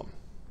that problem.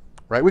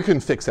 Right? We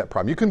couldn't fix that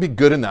problem. You couldn't be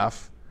good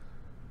enough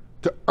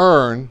to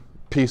earn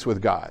peace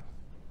with God.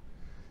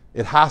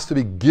 It has to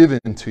be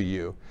given to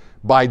you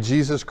by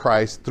Jesus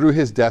Christ through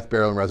his death,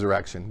 burial, and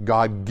resurrection.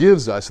 God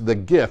gives us the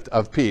gift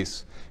of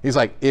peace. He's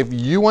like, if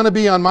you want to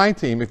be on my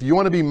team, if you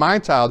want to be my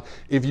child,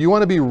 if you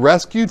want to be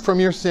rescued from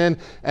your sin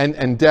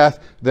and death,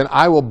 then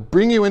I will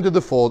bring you into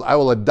the fold. I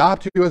will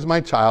adopt you as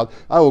my child.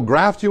 I will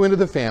graft you into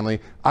the family.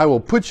 I will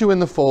put you in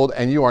the fold,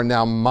 and you are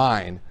now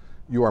mine.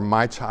 You are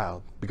my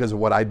child because of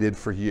what I did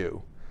for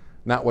you.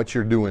 not what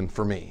you're doing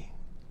for me.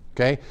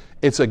 Okay?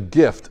 It's a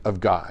gift of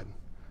God,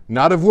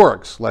 not of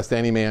works, lest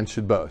any man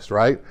should boast,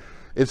 right?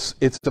 It's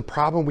the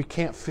problem we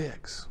can't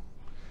fix.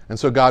 And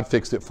so God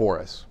fixed it for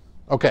us.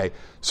 Okay,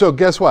 so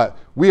guess what?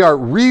 We are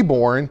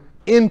reborn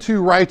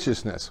into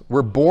righteousness.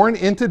 We're born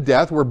into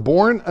death. We're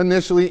born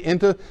initially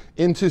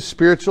into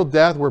spiritual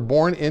death. We're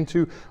born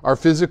into our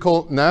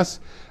physicalness.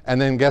 And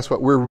then guess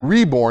what? We're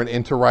reborn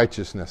into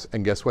righteousness.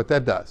 And guess what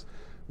that does?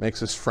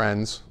 Makes us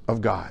friends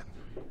of God.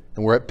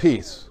 And we're at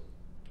peace.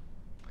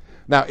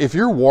 Now, if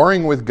you're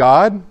warring with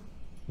God,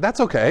 that's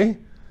okay.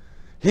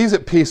 He's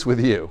at peace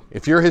with you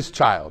if you're his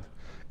child.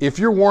 If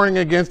you're warring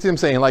against him,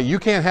 saying, like, you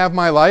can't have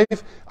my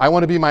life, I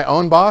want to be my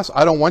own boss,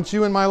 I don't want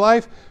you in my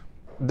life,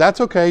 that's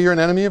okay. You're an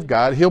enemy of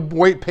God. He'll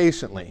wait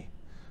patiently.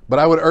 But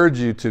I would urge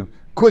you to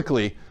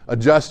quickly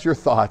adjust your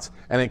thoughts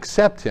and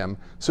accept him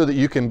so that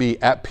you can be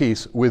at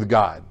peace with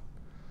God.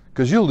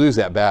 Because you'll lose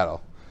that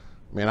battle.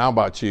 I mean, I don't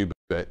know about you,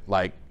 but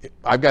like,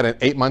 I've got an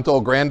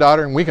 8-month-old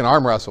granddaughter and we can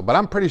arm wrestle, but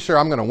I'm pretty sure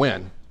I'm going to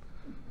win.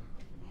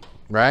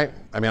 Right?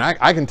 I mean,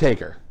 I can take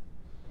her.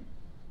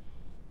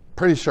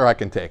 Pretty sure I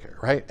can take her,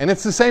 right? And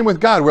it's the same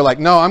with God. We're like,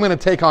 no, I'm going to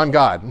take on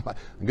God.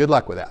 Good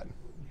luck with that.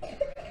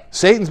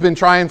 Satan's been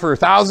trying for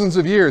thousands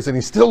of years and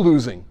he's still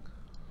losing.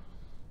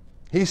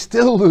 He's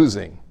still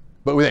losing.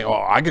 But we think,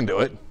 oh, I can do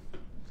it.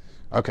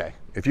 Okay,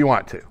 if you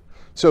want to.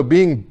 So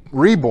being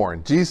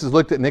reborn, Jesus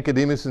looked at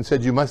Nicodemus and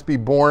said, you must be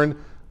born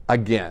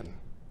again.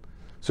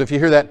 So if you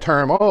hear that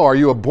term, oh, are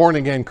you a born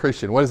again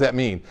Christian? What does that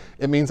mean?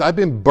 It means I've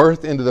been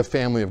birthed into the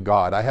family of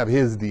God. I have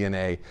his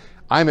DNA.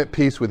 I'm at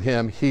peace with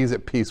him. He's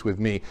at peace with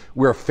me.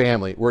 We're a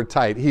family. We're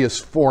tight. He is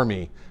for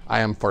me. I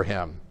am for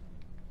him.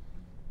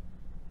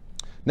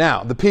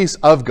 Now, the peace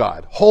of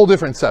God. Whole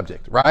different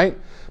subject, right?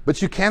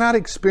 But you cannot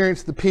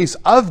experience the peace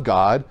of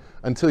God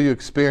until you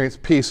experience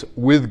peace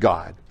with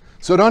God.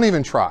 So don't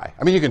even try.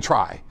 I mean, you can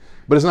try,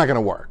 but it's not going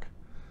to work,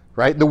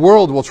 right? The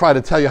world will try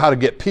to tell you how to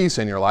get peace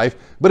in your life,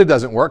 but it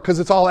doesn't work because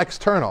it's all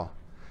external.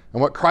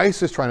 And what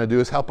Christ is trying to do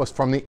is help us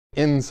from the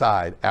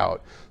inside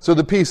out. So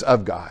the peace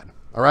of God,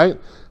 all right?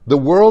 The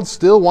world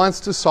still wants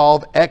to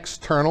solve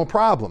external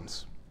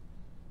problems.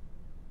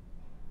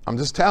 I'm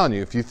just telling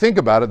you, if you think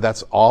about it,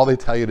 that's all they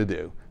tell you to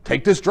do.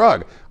 Take this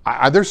drug.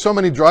 There's so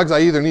many drugs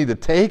I either need to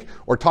take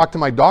or talk to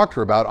my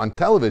doctor about on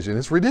television.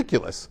 It's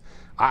ridiculous.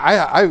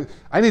 I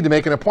need to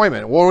make an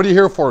appointment. Well, what are you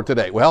here for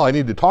today? Well, I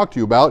need to talk to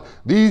you about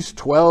these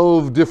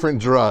 12 different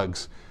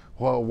drugs.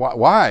 Well,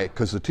 why?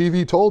 Because the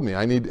TV told me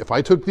if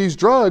I took these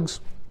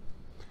drugs,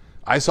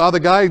 I saw the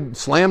guy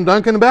slam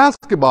dunking a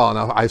basketball.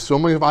 Now, I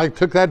assume if I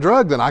took that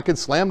drug, then I could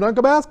slam dunk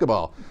a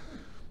basketball.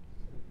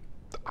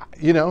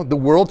 You know, the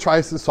world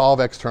tries to solve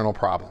external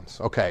problems.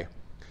 Okay.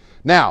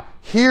 Now,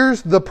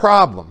 here's the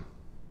problem.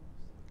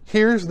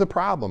 Here's the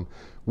problem.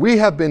 We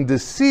have been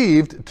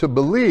deceived to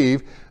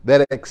believe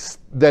that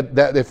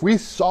if we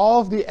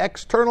solve the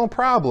external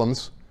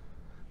problems,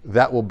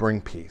 that will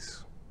bring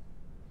peace.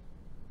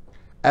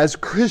 As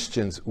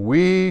Christians,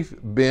 we've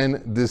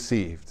been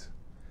deceived.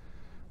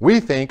 We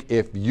think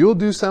if you'll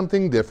do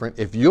something different,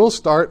 if you'll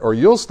start or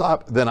you'll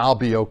stop, then I'll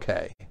be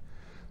okay.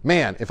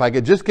 Man, if I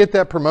could just get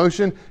that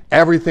promotion,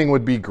 everything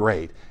would be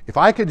great. If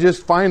I could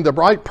just find the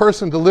right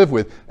person to live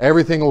with,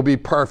 everything will be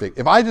perfect.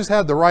 If I just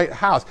had the right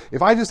house,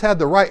 if I just had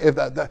the right,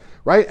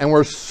 right? And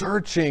we're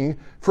searching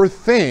for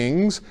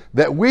things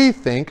that we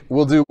think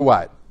will do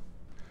what?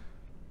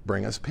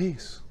 Bring us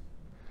peace.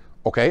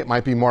 Okay, it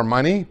might be more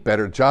money,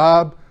 better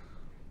job.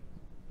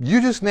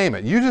 You just name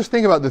it. You just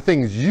think about the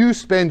things you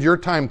spend your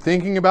time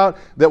thinking about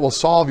that will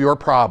solve your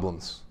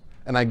problems.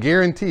 And I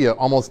guarantee you,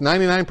 almost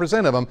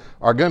 99% of them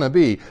are going to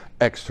be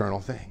external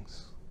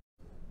things.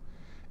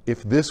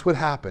 If this would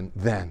happen,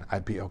 then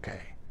I'd be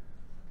okay.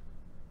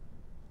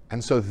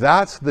 And so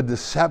that's the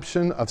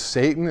deception of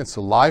Satan. It's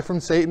a lie from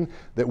Satan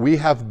that we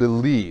have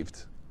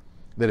believed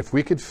that if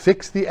we could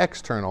fix the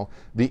external,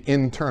 the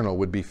internal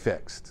would be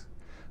fixed.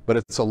 But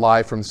it's a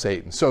lie from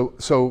Satan.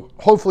 So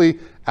hopefully,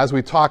 as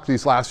we talk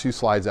these last few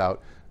slides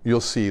out,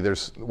 you'll see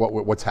there's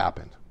what's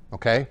happened.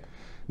 Okay?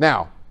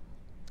 Now,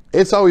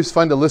 it's always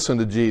fun to listen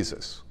to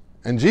Jesus.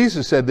 And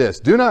Jesus said this,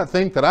 "Do not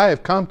think that I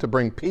have come to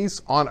bring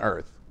peace on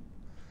earth.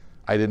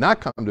 I did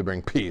not come to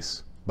bring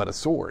peace, but a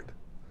sword."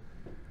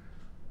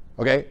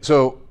 Okay,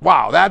 so,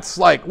 wow, that's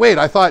like, wait,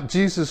 I thought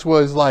Jesus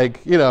was like,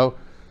 you know,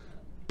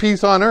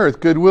 peace on earth,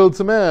 goodwill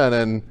to men,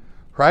 and,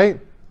 right?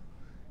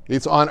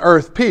 It's on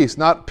earth peace,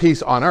 not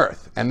peace on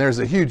earth. And there's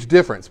a huge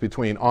difference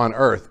between on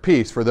earth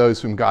peace for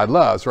those whom God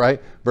loves,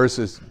 right,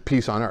 versus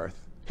peace on earth.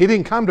 He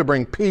didn't come to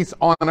bring peace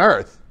on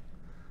earth.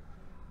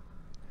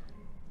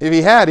 If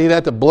he had, he'd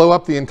have to blow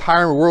up the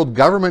entire world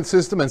government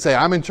system and say,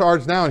 I'm in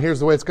charge now and here's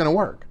the way it's going to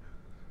work.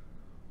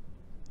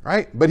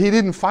 Right? But he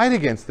didn't fight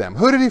against them.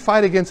 Who did he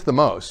fight against the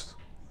most?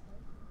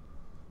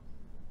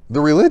 The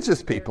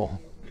religious people.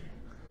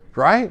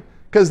 Right?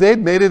 Because they'd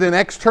made it an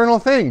external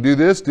thing. Do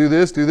this, do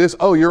this, do this.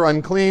 Oh, you're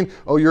unclean.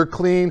 Oh, you're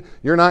clean.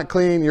 You're not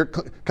clean. You're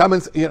come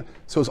and, you know.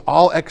 So it's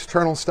all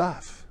external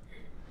stuff.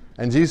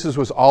 And Jesus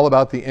was all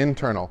about the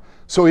internal.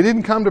 So he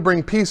didn't come to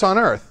bring peace on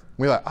earth.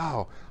 We're like,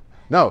 oh,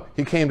 No,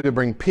 he came to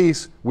bring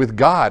peace with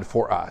God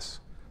for us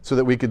so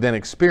that we could then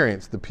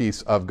experience the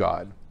peace of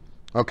God.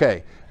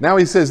 Okay, now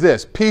he says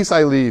this, peace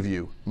I leave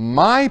you,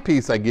 my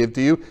peace I give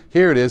to you.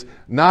 Here it is,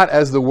 not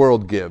as the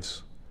world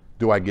gives,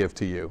 do I give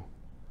to you.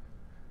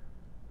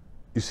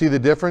 You see the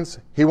difference?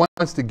 He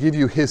wants to give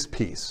you his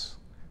peace.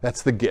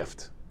 That's the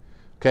gift.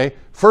 Okay,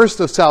 first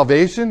of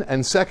salvation,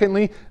 and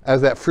secondly, as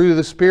that fruit of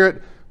the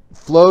Spirit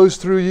flows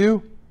through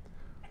you,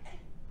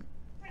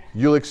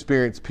 you'll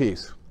experience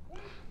peace.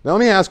 Now let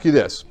me ask you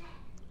this.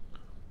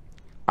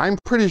 I'm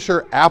pretty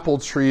sure apple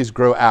trees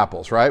grow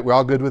apples, right? We're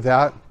all good with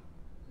that?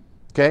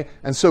 Okay,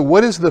 and so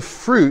what is the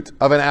fruit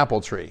of an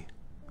apple tree?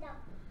 No.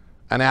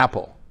 An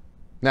apple.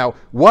 Now,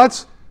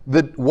 what's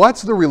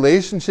the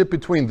relationship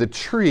between the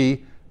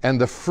tree and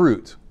the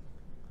fruit?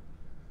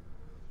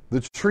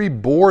 The tree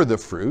bore the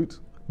fruit,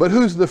 but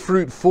who's the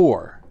fruit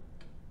for?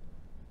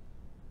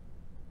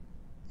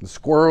 The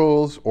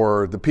squirrels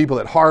or the people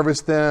that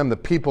harvest them, the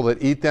people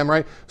that eat them,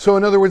 right? So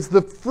in other words,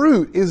 the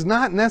fruit is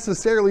not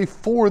necessarily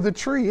for the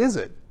tree, is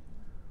it?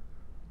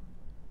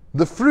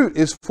 The fruit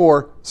is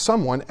for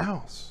someone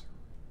else.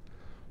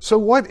 So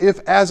what if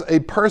as a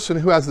person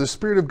who has the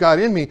Spirit of God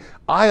in me,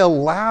 I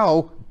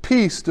allow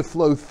peace to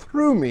flow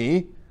through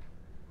me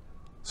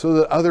so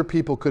that other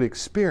people could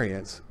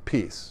experience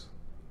peace?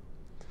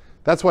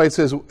 That's why it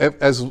says,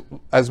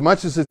 as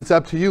much as it's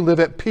up to you, live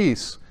at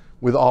peace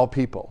with all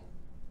people.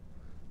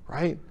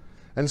 Right?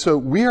 And so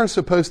we are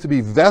supposed to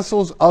be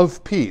vessels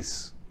of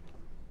peace.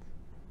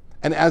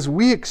 And as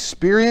we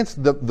experience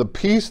the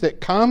peace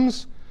that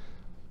comes,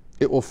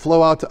 it will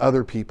flow out to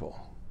other people.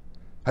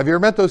 Have you ever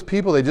met those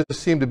people? They just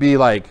seem to be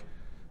like, I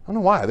don't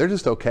know why, they're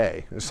just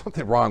okay. There's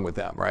something wrong with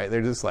them, right?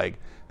 They're just like,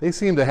 they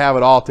seem to have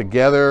it all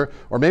together.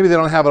 Or maybe they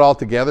don't have it all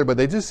together, but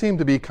they just seem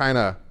to be kind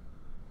of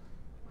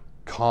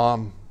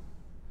calm,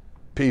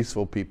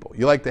 peaceful people.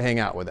 You like to hang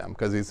out with them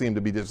because they seem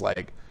to be just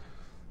like,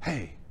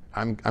 hey,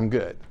 I'm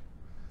good.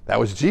 That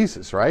was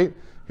Jesus, right?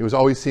 He was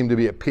always seemed to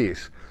be at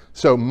peace.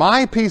 So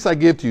my peace I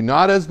give to you,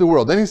 not as the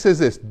world. Then he says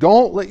this,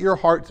 don't let your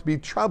hearts be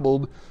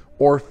troubled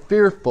or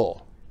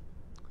fearful.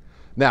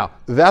 Now,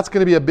 that's going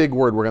to be a big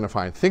word we're going to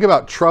find. Think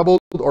about troubled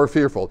or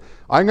fearful.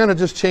 I'm going to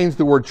just change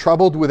the word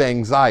troubled with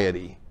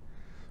anxiety.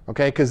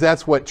 Okay? Because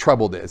that's what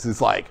troubled is.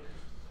 It's like,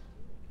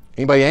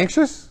 anybody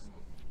anxious?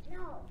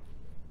 No.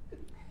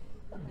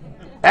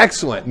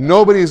 Excellent.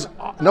 Nobody's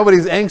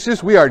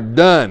anxious. We are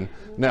done.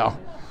 No.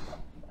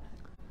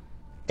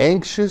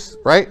 Anxious,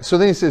 right? So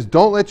then he says,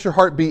 don't let your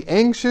heart be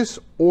anxious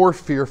or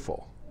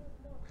fearful.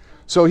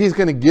 So he's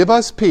going to give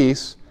us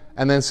peace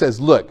and then says,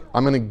 look,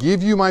 I'm going to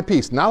give you my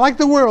peace. Not like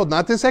the world,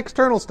 not this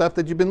external stuff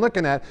that you've been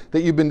looking at,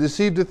 that you've been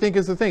deceived to think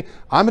is the thing.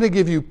 I'm going to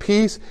give you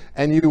peace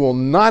and you will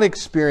not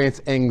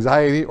experience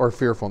anxiety or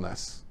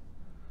fearfulness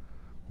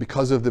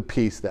because of the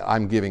peace that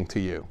I'm giving to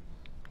you.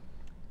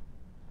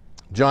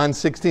 John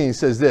 16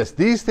 says this,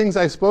 these things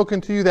I've spoken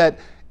to you that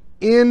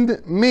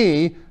in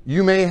me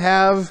you may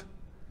have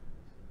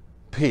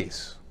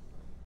peace.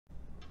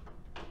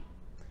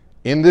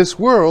 In this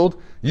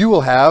world, you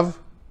will have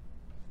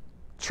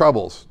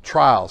troubles,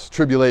 trials,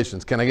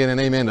 tribulations. Can I get an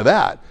amen to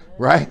that?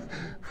 Right?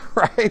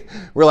 Right?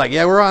 We're like,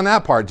 yeah, we're on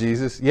that part,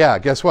 Jesus. Yeah,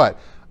 guess what?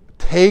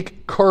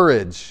 Take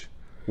courage.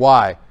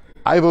 Why?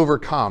 I've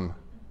overcome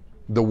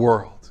the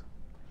world.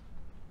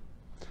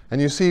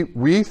 And you see,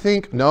 we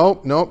think,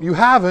 no, you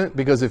haven't,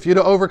 because if you'd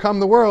have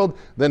overcome the world,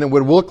 then it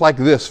would look like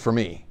this for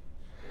me.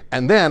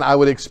 And then I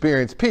would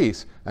experience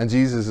peace. And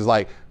Jesus is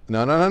like,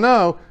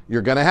 no.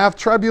 You're going to have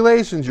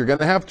tribulations. You're going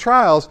to have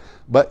trials,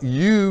 but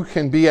you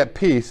can be at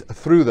peace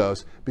through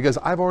those because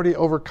I've already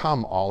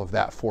overcome all of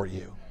that for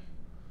you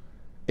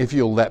if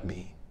you'll let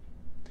me.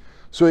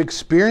 So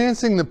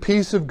experiencing the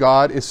peace of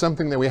God is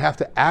something that we have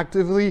to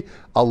actively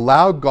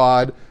allow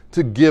God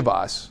to give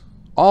us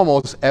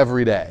almost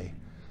every day.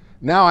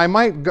 Now, I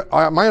might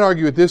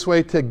argue it this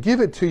way, to give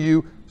it to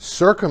you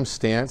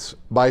circumstance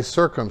by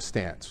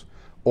circumstance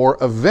or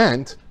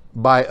event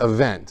by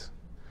event.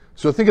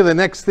 So think of the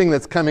next thing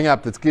that's coming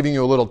up that's giving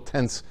you a little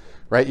tense,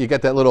 right? You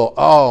get that little,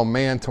 oh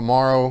man,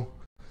 tomorrow,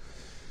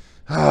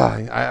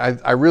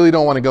 I really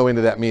don't want to go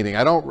into that meeting.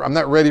 I'm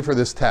not ready for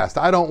this test.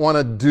 I don't want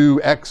to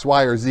do X,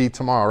 Y, or Z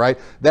tomorrow, right?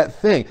 That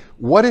thing.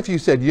 What if you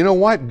said, you know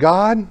what,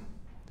 God,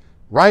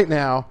 right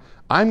now,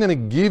 I'm going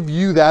to give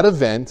you that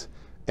event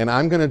and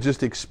I'm going to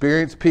just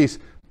experience peace,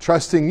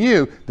 trusting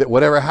you that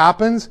whatever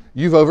happens,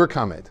 you've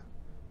overcome it.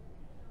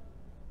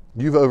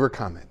 You've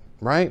overcome it,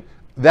 right?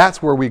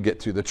 That's where we get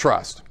to, the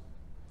trust.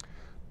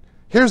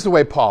 Here's the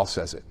way Paul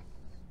says it.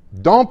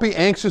 Don't be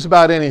anxious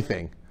about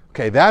anything.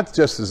 Okay, that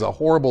just is a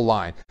horrible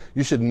line.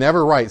 You should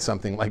never write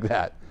something like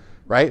that,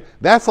 right?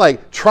 That's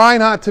like, try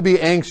not to be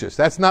anxious.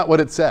 That's not what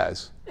it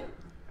says,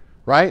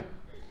 right?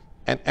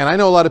 And I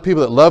know a lot of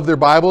people that love their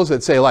Bibles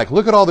that say like,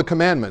 look at all the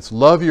commandments.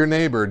 Love your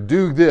neighbor,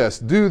 do this,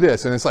 do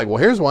this. And it's like, well,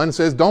 here's one that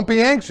says, don't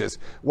be anxious.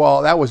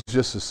 Well, that was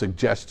just a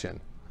suggestion.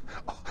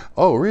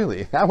 Oh,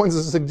 really? That one's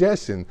a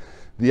suggestion.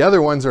 The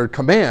other ones are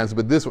commands,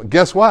 but this one,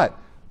 guess what?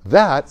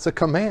 That's a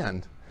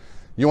command.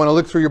 You want to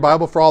look through your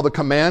Bible for all the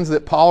commands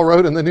that Paul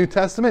wrote in the New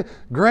Testament?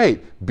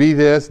 Great. Be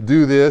this,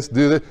 do this,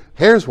 do this.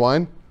 Here's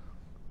one.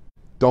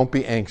 Don't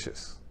be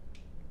anxious.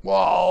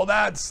 Well,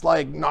 that's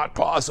like not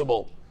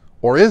possible.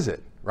 Or is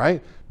it,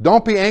 right?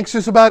 Don't be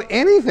anxious about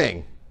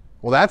anything.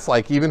 Well, that's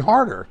like even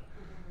harder.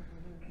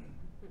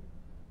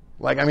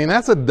 Like, I mean,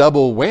 that's a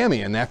double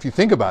whammy. And if you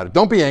think about it,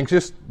 don't be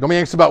anxious. Don't be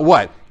anxious about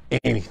what?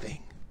 Anything.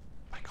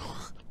 Like,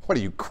 what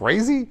are you,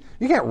 crazy?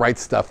 You can't write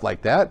stuff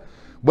like that.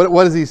 But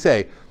what does he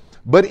say?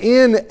 But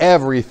in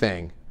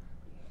everything.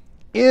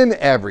 In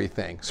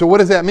everything. So what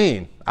does that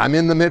mean? I'm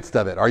in the midst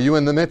of it. Are you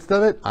in the midst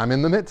of it? I'm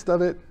in the midst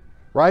of it.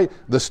 Right?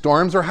 The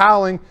storms are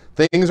howling.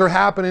 Things are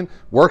happening.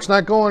 Work's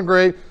not going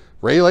great.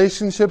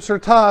 Relationships are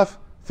tough.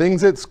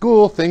 Things at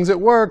school, things at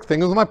work,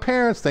 things with my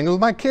parents, things with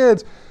my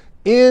kids.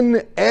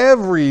 In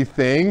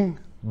everything,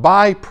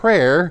 by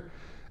prayer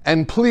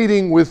and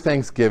pleading with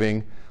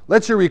thanksgiving,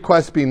 let your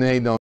requests be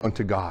made known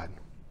to God.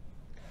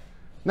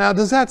 Now,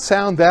 does that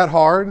sound that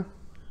hard?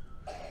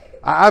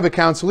 I have a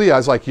counselee. I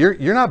was like,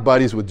 you're not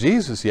buddies with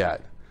Jesus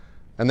yet.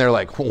 And they're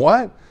like,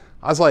 what?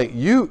 I was like,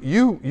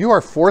 you are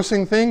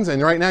forcing things,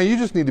 and right now you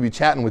just need to be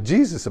chatting with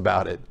Jesus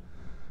about it.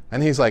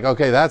 And he's like,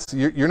 okay,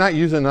 you're not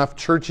using enough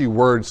churchy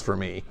words for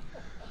me.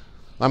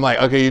 I'm like,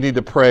 okay, you need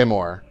to pray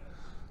more.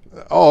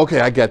 Oh,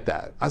 okay, I get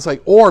that. I was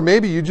like, or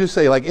maybe you just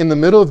say, like, in the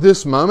middle of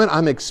this moment,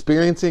 I'm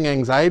experiencing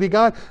anxiety,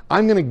 God.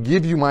 I'm going to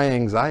give you my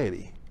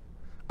anxiety.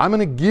 I'm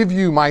going to give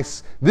you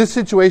this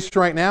situation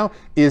right now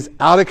is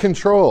out of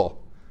control,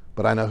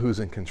 but I know who's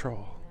in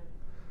control,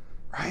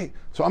 right?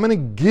 So I'm going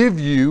to give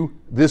you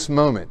this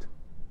moment.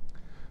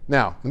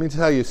 Now, let me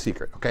tell you a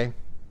secret, okay?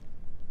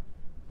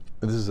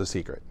 This is a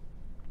secret.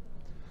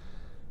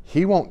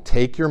 He won't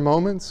take your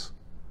moments.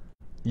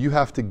 You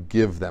have to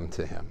give them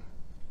to him.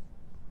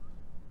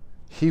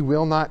 He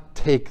will not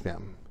take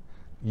them.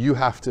 You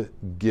have to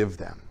give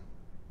them.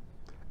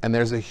 And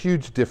there's a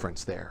huge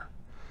difference there.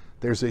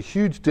 There's a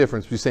huge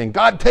difference between saying,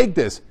 God, take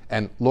this,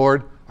 and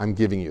Lord, I'm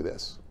giving you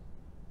this.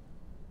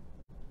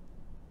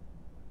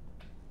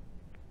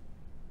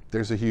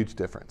 There's a huge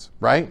difference,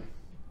 right?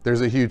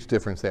 There's a huge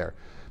difference there.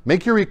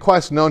 Make your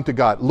request known to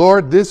God.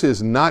 Lord, this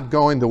is not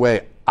going the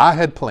way I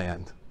had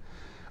planned.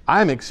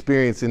 I'm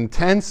experiencing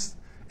intense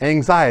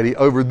anxiety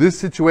over this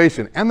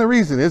situation. And the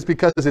reason is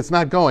because it's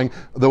not going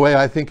the way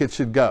I think it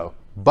should go.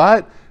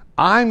 But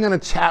I'm going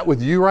to chat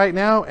with you right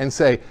now and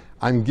say,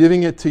 I'm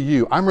giving it to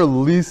you. I'm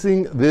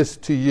releasing this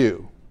to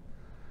you.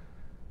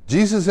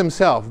 Jesus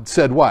himself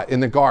said what in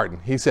the garden?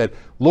 He said,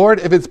 Lord,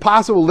 if it's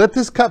possible, let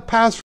this cup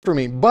pass for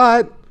me.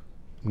 But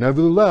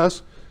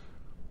nevertheless,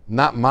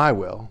 not my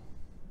will,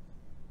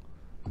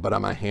 but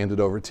I'm going to hand it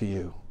over to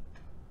you.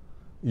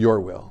 Your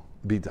will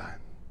be done.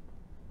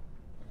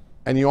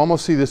 And you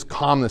almost see this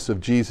calmness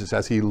of Jesus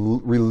as he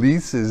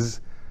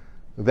releases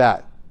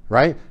that,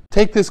 right?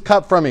 Take this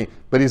cup from me.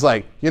 But he's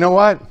like, you know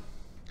what?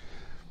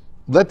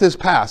 Let this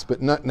pass,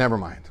 but never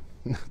mind.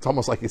 It's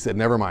almost like he said,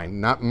 never mind.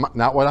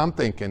 Not what I'm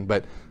thinking,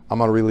 but I'm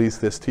going to release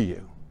this to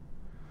you.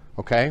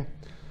 Okay?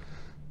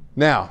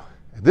 Now,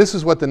 this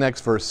is what the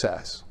next verse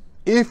says.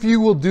 If you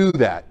will do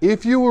that,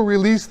 if you will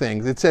release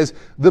things, it says,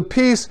 the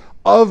peace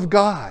of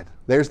God.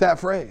 There's that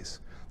phrase.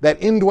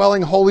 That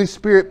indwelling Holy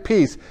Spirit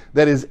peace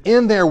that is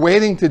in there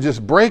waiting to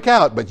just break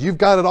out, but you've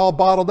got it all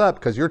bottled up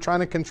because you're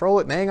trying to control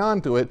it and hang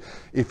on to it.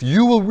 If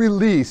you will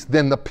release,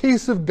 then the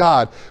peace of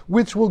God,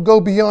 which will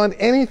go beyond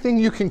anything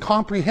you can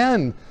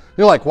comprehend.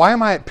 You're like, why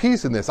am I at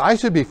peace in this? I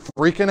should be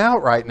freaking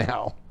out right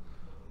now.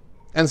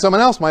 And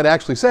someone else might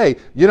actually say,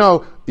 you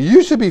know,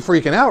 you should be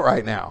freaking out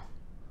right now.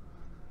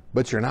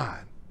 But you're not.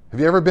 Have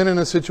you ever been in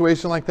a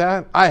situation like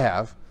that? I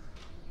have.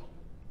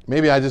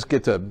 Maybe I just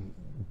get to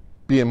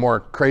be in more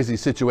crazy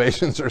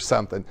situations or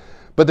something.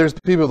 But there's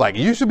people like,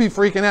 you should be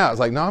freaking out. It's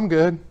like, no, I'm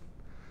good.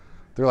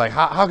 They're like,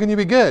 how can you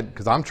be good?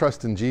 Because I'm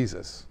trusting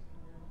Jesus.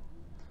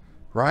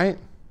 Right?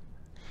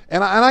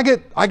 And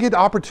I get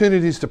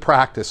opportunities to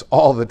practice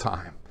all the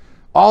time.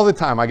 All the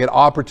time I get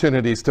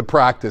opportunities to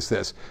practice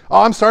this.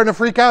 Oh, I'm starting to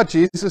freak out,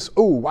 Jesus.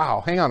 Oh,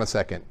 wow. Hang on a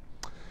second.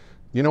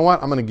 You know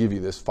what? I'm going to give you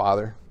this,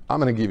 Father. I'm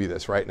going to give you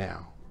this right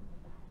now.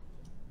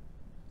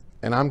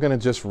 And I'm going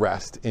to just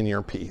rest in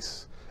your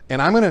peace.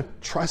 And I'm going to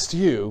trust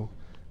you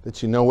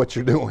that you know what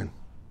you're doing.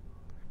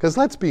 Because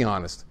let's be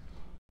honest,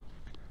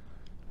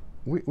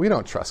 we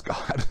don't trust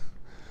God.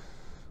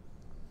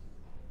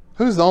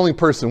 Who's the only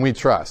person we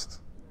trust?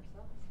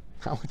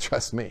 I would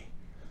trust me.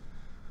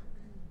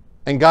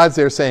 And God's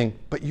there saying,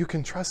 but you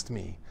can trust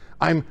me.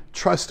 I'm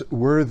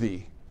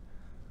trustworthy.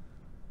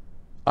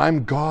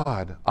 I'm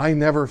God. I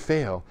never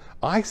fail.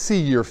 I see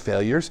your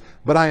failures,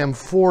 but I am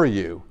for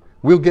you.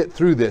 We'll get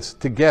through this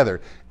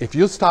together. If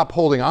you'll stop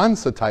holding on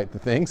so tight to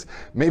things,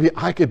 maybe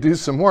I could do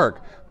some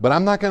work. But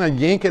I'm not going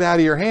to yank it out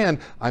of your hand.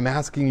 I'm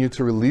asking you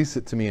to release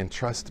it to me and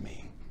trust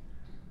me.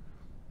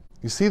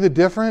 You see the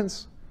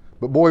difference?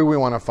 But boy, we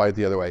want to fight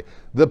the other way.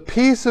 The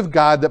peace of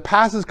God that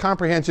passes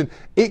comprehension,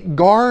 it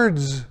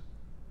guards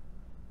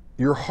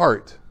your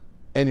heart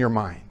and your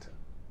mind.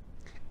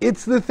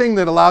 It's the thing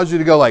that allows you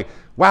to go like,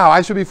 wow,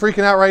 I should be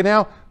freaking out right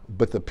now.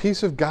 But the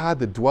peace of God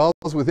that dwells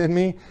within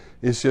me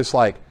is just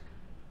like,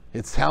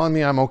 it's telling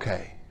me I'm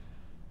okay.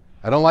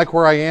 I don't like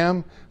where I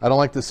am. I don't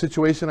like the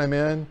situation I'm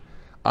in.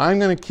 I'm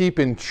going to keep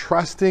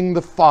entrusting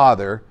the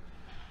Father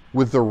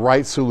with the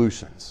right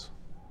solutions.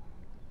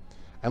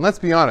 And let's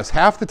be honest,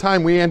 half the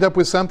time we end up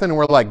with something and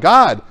we're like,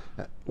 God,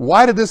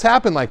 why did this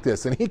happen like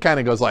this? And he kind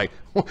of goes like,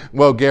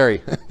 well,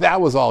 Gary, that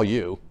was all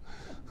you.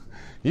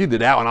 You did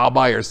that one all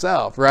by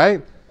yourself,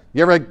 right?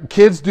 You ever had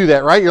kids do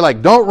that, right? You're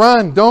like, don't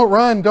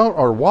run,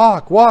 or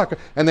walk.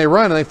 And they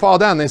run and they fall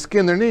down and they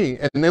skin their knee.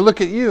 And they look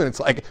at you and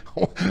it's like,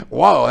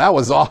 whoa, that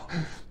was all.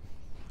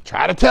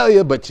 Try to tell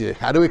you, but you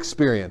had to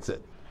experience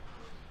it,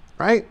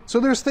 right? So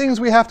there's things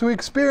we have to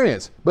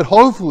experience. But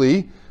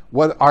hopefully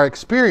what our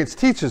experience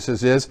teaches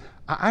us is,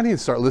 I need to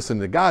start listening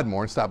to God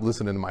more and stop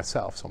listening to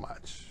myself so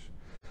much.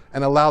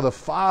 And allow the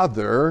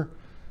Father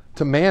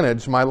to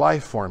manage my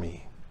life for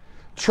me.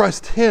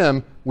 Trust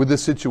Him with the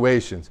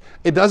situations.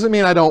 It doesn't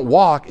mean I don't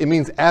walk. It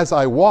means as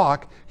I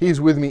walk, He's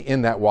with me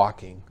in that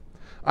walking.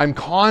 I'm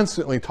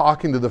constantly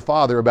talking to the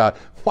Father about,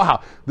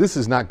 wow, this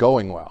is not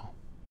going well.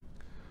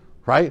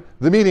 Right?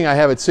 The meeting I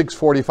have at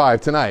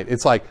 6:45 tonight,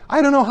 it's like,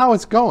 I don't know how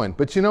it's going,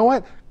 but you know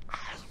what?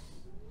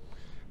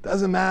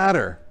 Doesn't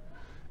matter.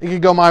 It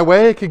could go my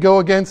way, it could go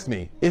against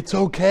me. It's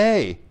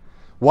okay.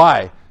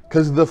 Why?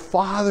 Because the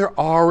Father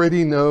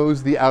already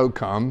knows the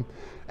outcome,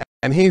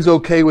 and He's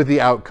okay with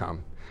the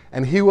outcome.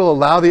 And He will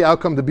allow the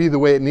outcome to be the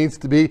way it needs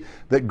to be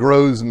that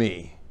grows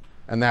me.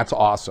 And that's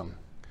awesome.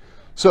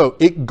 So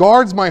it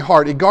guards my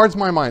heart, it guards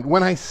my mind.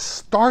 When I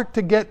start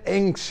to get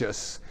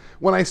anxious,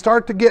 when I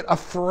start to get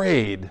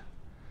afraid,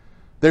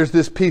 there's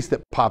this peace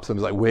that pops up.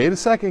 It's like, wait a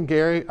second,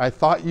 Gary, I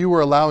thought you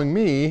were allowing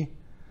me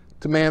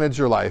to manage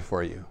your life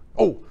for you.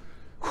 Oh,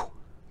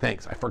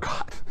 thanks, I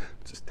forgot.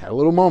 Just had a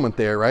little moment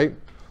there, right?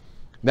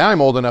 Now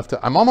I'm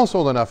almost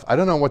old enough, I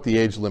don't know what the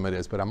age limit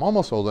is, but I'm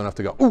almost old enough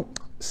to go, ooh,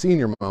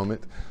 senior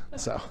moment.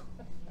 So,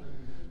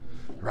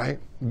 right?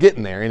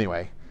 Getting there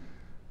anyway.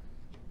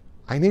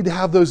 I need to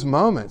have those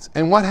moments.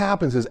 And what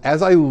happens is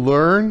as I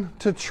learn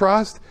to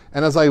trust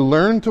and as I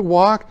learn to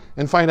walk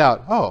and find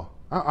out, oh,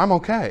 I'm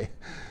okay.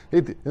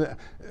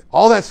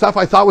 All that stuff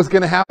I thought was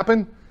going to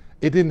happen,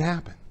 it didn't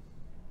happen.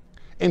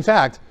 In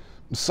fact,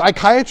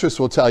 psychiatrists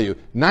will tell you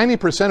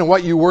 90% of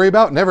what you worry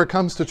about never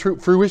comes to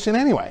fruition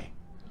anyway.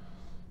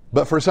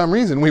 But for some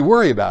reason, we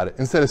worry about it.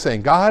 Instead of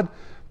saying, God,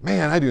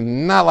 man, I do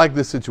not like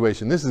this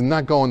situation. This is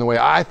not going the way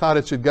I thought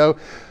it should go.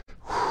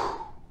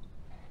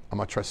 I'm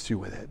going to trust you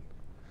with it.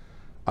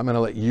 I'm going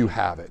to let you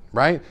have it,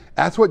 right?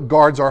 That's what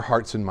guards our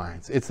hearts and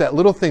minds. It's that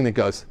little thing that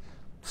goes,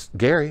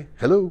 Gary,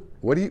 hello,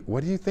 what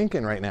are you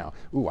thinking right now?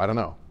 Ooh, I don't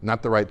know.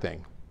 Not the right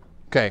thing.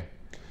 Okay.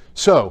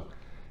 So,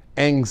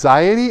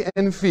 anxiety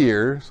and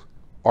fears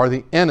are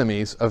the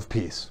enemies of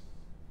peace.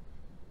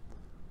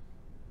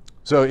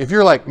 So if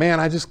you're like, man,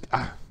 I just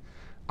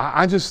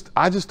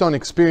don't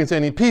experience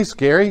any peace,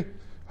 Gary.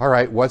 All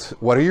right, what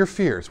are your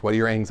fears? What are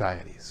your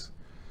anxieties?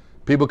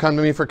 People come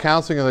to me for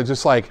counseling and they're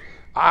just like,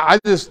 I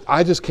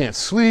just can't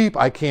sleep.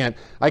 I can't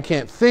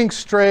think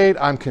straight.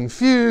 I'm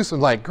confused. I'm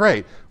like,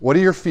 great. What are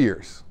your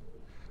fears?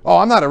 Oh,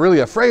 I'm not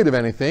really afraid of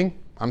anything.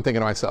 I'm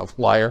thinking to myself,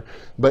 liar.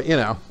 But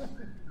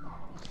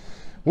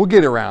we'll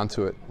get around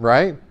to it,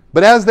 right?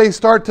 But as they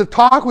start to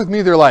talk with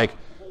me, they're like,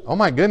 oh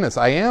my goodness,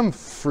 I am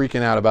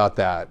freaking out about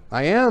that.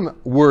 I am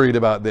worried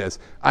about this.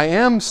 I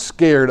am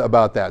scared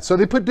about that. So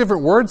they put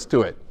different words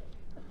to it.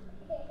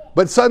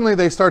 But suddenly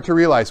they start to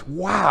realize,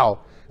 wow.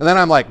 And then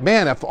I'm like,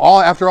 man, after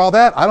all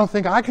that, I don't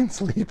think I can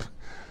sleep.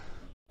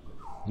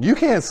 You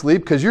can't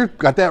sleep because you've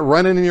got that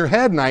running in your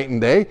head night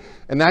and day.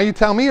 And now you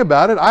tell me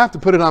about it. I have to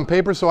put it on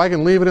paper so I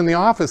can leave it in the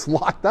office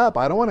locked up.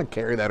 I don't want to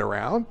carry that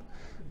around.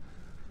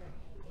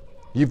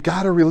 You've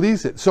got to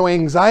release it. So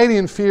anxiety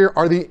and fear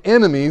are the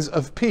enemies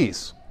of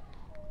peace.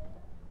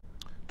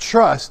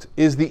 Trust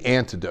is the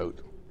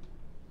antidote.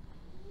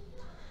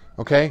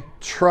 Okay?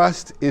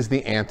 Trust is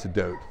the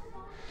antidote.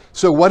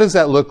 So what does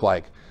that look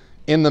like?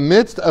 In the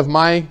midst of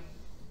my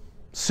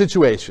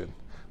situation,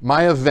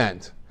 my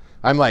event,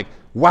 I'm like,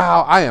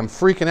 wow, I am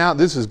freaking out.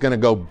 This is going to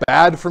go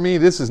bad for me.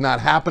 This is not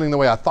happening the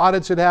way I thought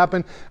it should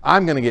happen.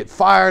 I'm going to get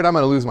fired. I'm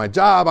going to lose my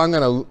job. I'm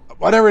going to,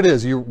 whatever it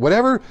is,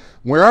 wherever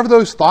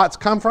those thoughts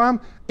come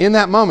from, in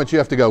that moment you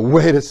have to go,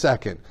 wait a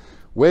second.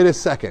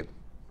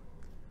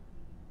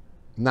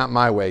 Not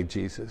my way,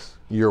 Jesus,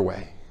 your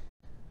way.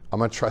 I'm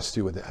going to trust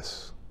you with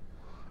this.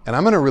 And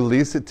I'm going to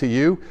release it to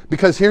you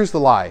because here's the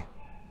lie.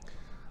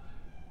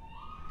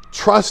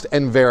 Trust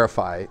and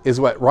verify is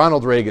what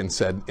Ronald Reagan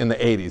said in the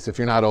 80s, if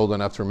you're not old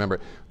enough to remember.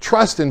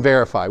 Trust and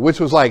verify, which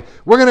was like,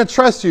 we're going to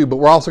trust you, but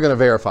we're also going to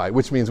verify,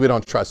 which means we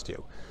don't trust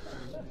you.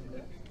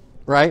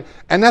 Right?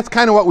 And that's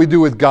kind of what we do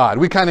with God.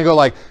 We kind of go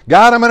like,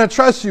 God, I'm going to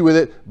trust you with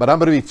it, but I'm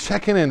going to be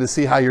checking in to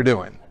see how you're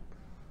doing.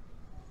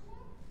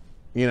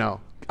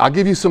 I'll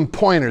give you some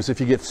pointers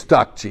if you get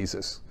stuck,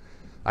 Jesus.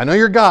 I know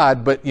you're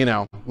God, but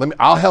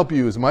I'll help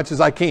you as much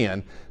as I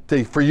can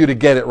for you to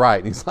get it right.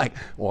 And he's like,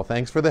 well,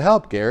 thanks for the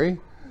help, Gary.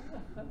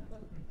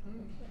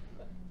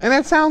 And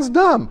that sounds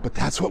dumb, but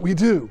that's what we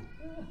do.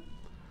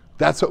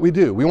 That's what we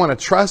do. We want to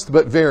trust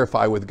but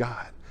verify with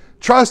God.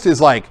 Trust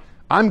is like,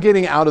 I'm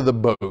getting out of the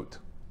boat.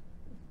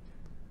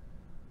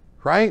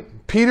 Right?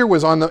 Peter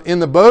was in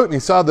the boat and he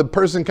saw the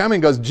person coming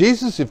and goes,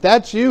 Jesus, if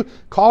that's you,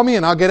 call me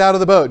and I'll get out of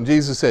the boat. And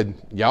Jesus said,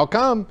 y'all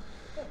come.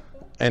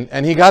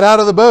 And he got out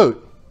of the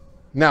boat.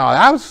 Now,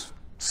 that was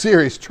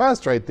serious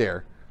trust right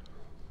there.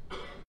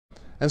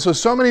 And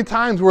so many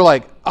times we're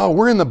like, oh,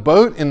 we're in the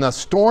boat in the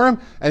storm,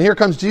 and here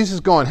comes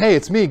Jesus going, hey,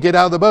 it's me, get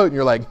out of the boat. And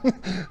you're like,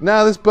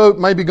 no, this boat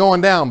might be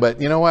going down,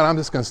 but you know what? I'm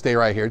just going to stay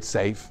right here. It's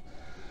safe.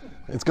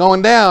 It's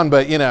going down,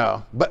 but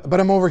but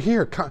I'm over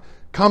here.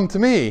 Come to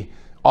me.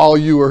 All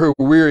you are who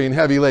are weary and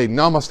heavy laden.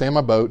 No, I'm going to stay in my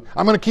boat.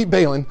 I'm going to keep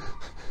bailing.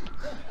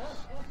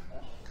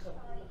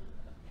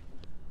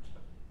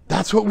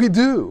 That's what we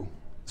do.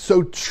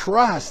 So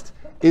trust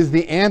is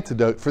the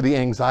antidote for the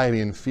anxiety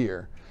and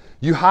fear.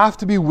 You have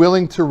to be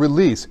willing to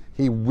release.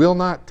 He will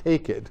not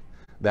take it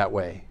that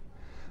way.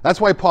 That's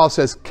why Paul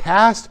says,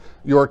 cast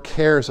your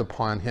cares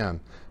upon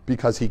him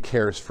because he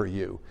cares for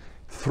you.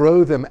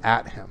 Throw them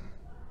at him.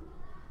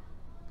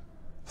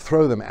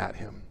 Throw them at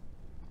him.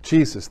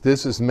 Jesus,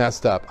 this is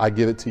messed up. I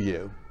give it to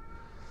you.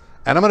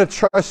 And I'm going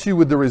to trust you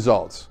with the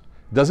results.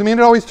 Doesn't mean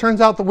it always turns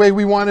out the way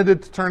we wanted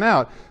it to turn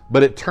out,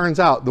 but it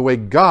turns out the way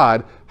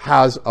God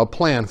has a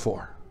plan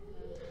for.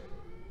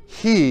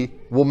 He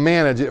will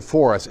manage it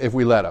for us if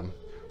we let him.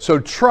 So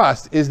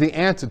trust is the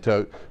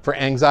antidote for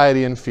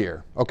anxiety and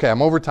fear. Okay,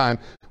 I'm over time.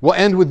 We'll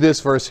end with this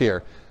verse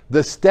here.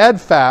 The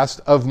steadfast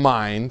of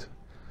mind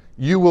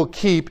you will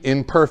keep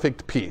in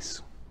perfect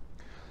peace.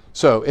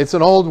 So it's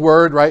an old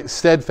word, right?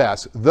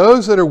 Steadfast.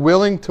 Those that are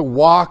willing to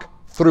walk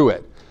through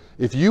it.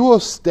 If you will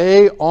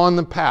stay on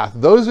the path,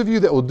 those of you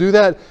that will do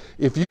that,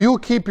 if you will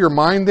keep your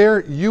mind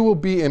there, you will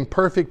be in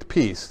perfect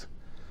peace.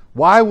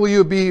 Why will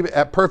you be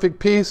at perfect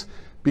peace?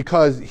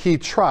 Because he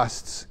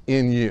trusts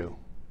in you.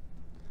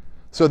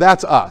 So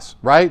that's us,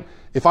 right?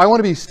 If I want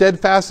to be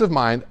steadfast of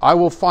mind, I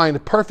will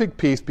find perfect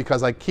peace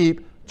because I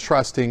keep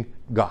trusting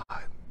God.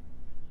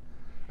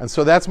 And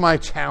so that's my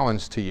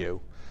challenge to you.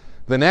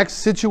 The next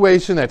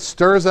situation that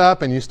stirs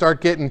up and you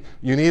start getting,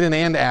 you need an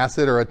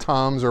antacid or a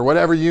Tums or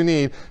whatever you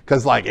need,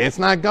 because like it's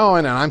not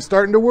going and I'm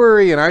starting to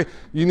worry, and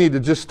you need to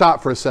just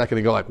stop for a second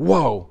and go like,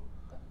 whoa,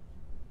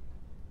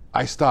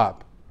 I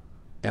stop.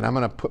 And I'm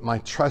going to put my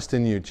trust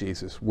in you,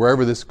 Jesus,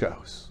 wherever this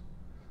goes.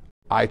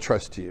 I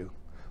trust you.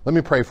 Let me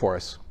pray for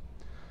us.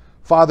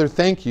 Father,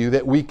 thank you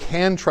that we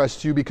can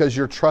trust you because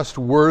you're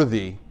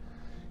trustworthy.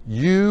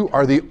 You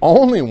are the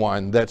only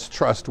one that's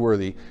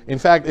trustworthy. In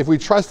fact, if we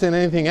trust in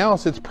anything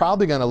else, it's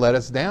probably going to let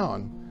us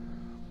down.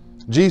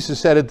 Jesus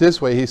said it this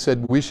way. He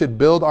said, we should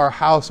build our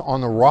house on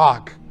the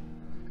rock.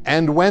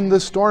 And when the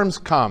storms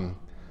come,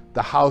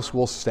 the house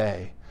will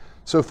stay.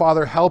 So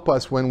Father, help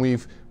us when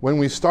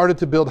we've started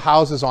to build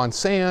houses on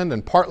sand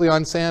and partly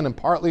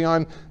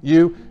on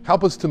you,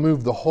 help us to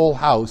move the whole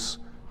house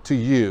to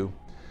you.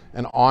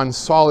 And on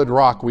solid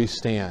rock we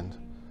stand.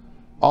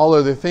 All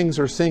other things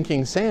are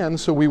sinking sand,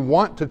 so we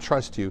want to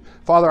trust you.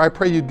 Father, I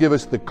pray you'd give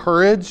us the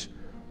courage,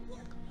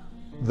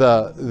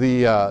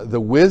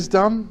 the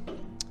wisdom,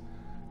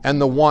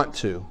 and the want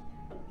to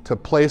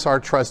place our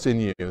trust in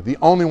you, the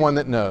only one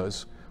that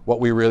knows what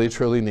we really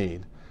truly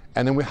need.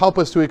 And then help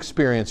us to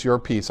experience your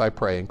peace, I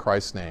pray, in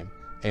Christ's name.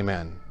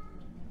 Amen.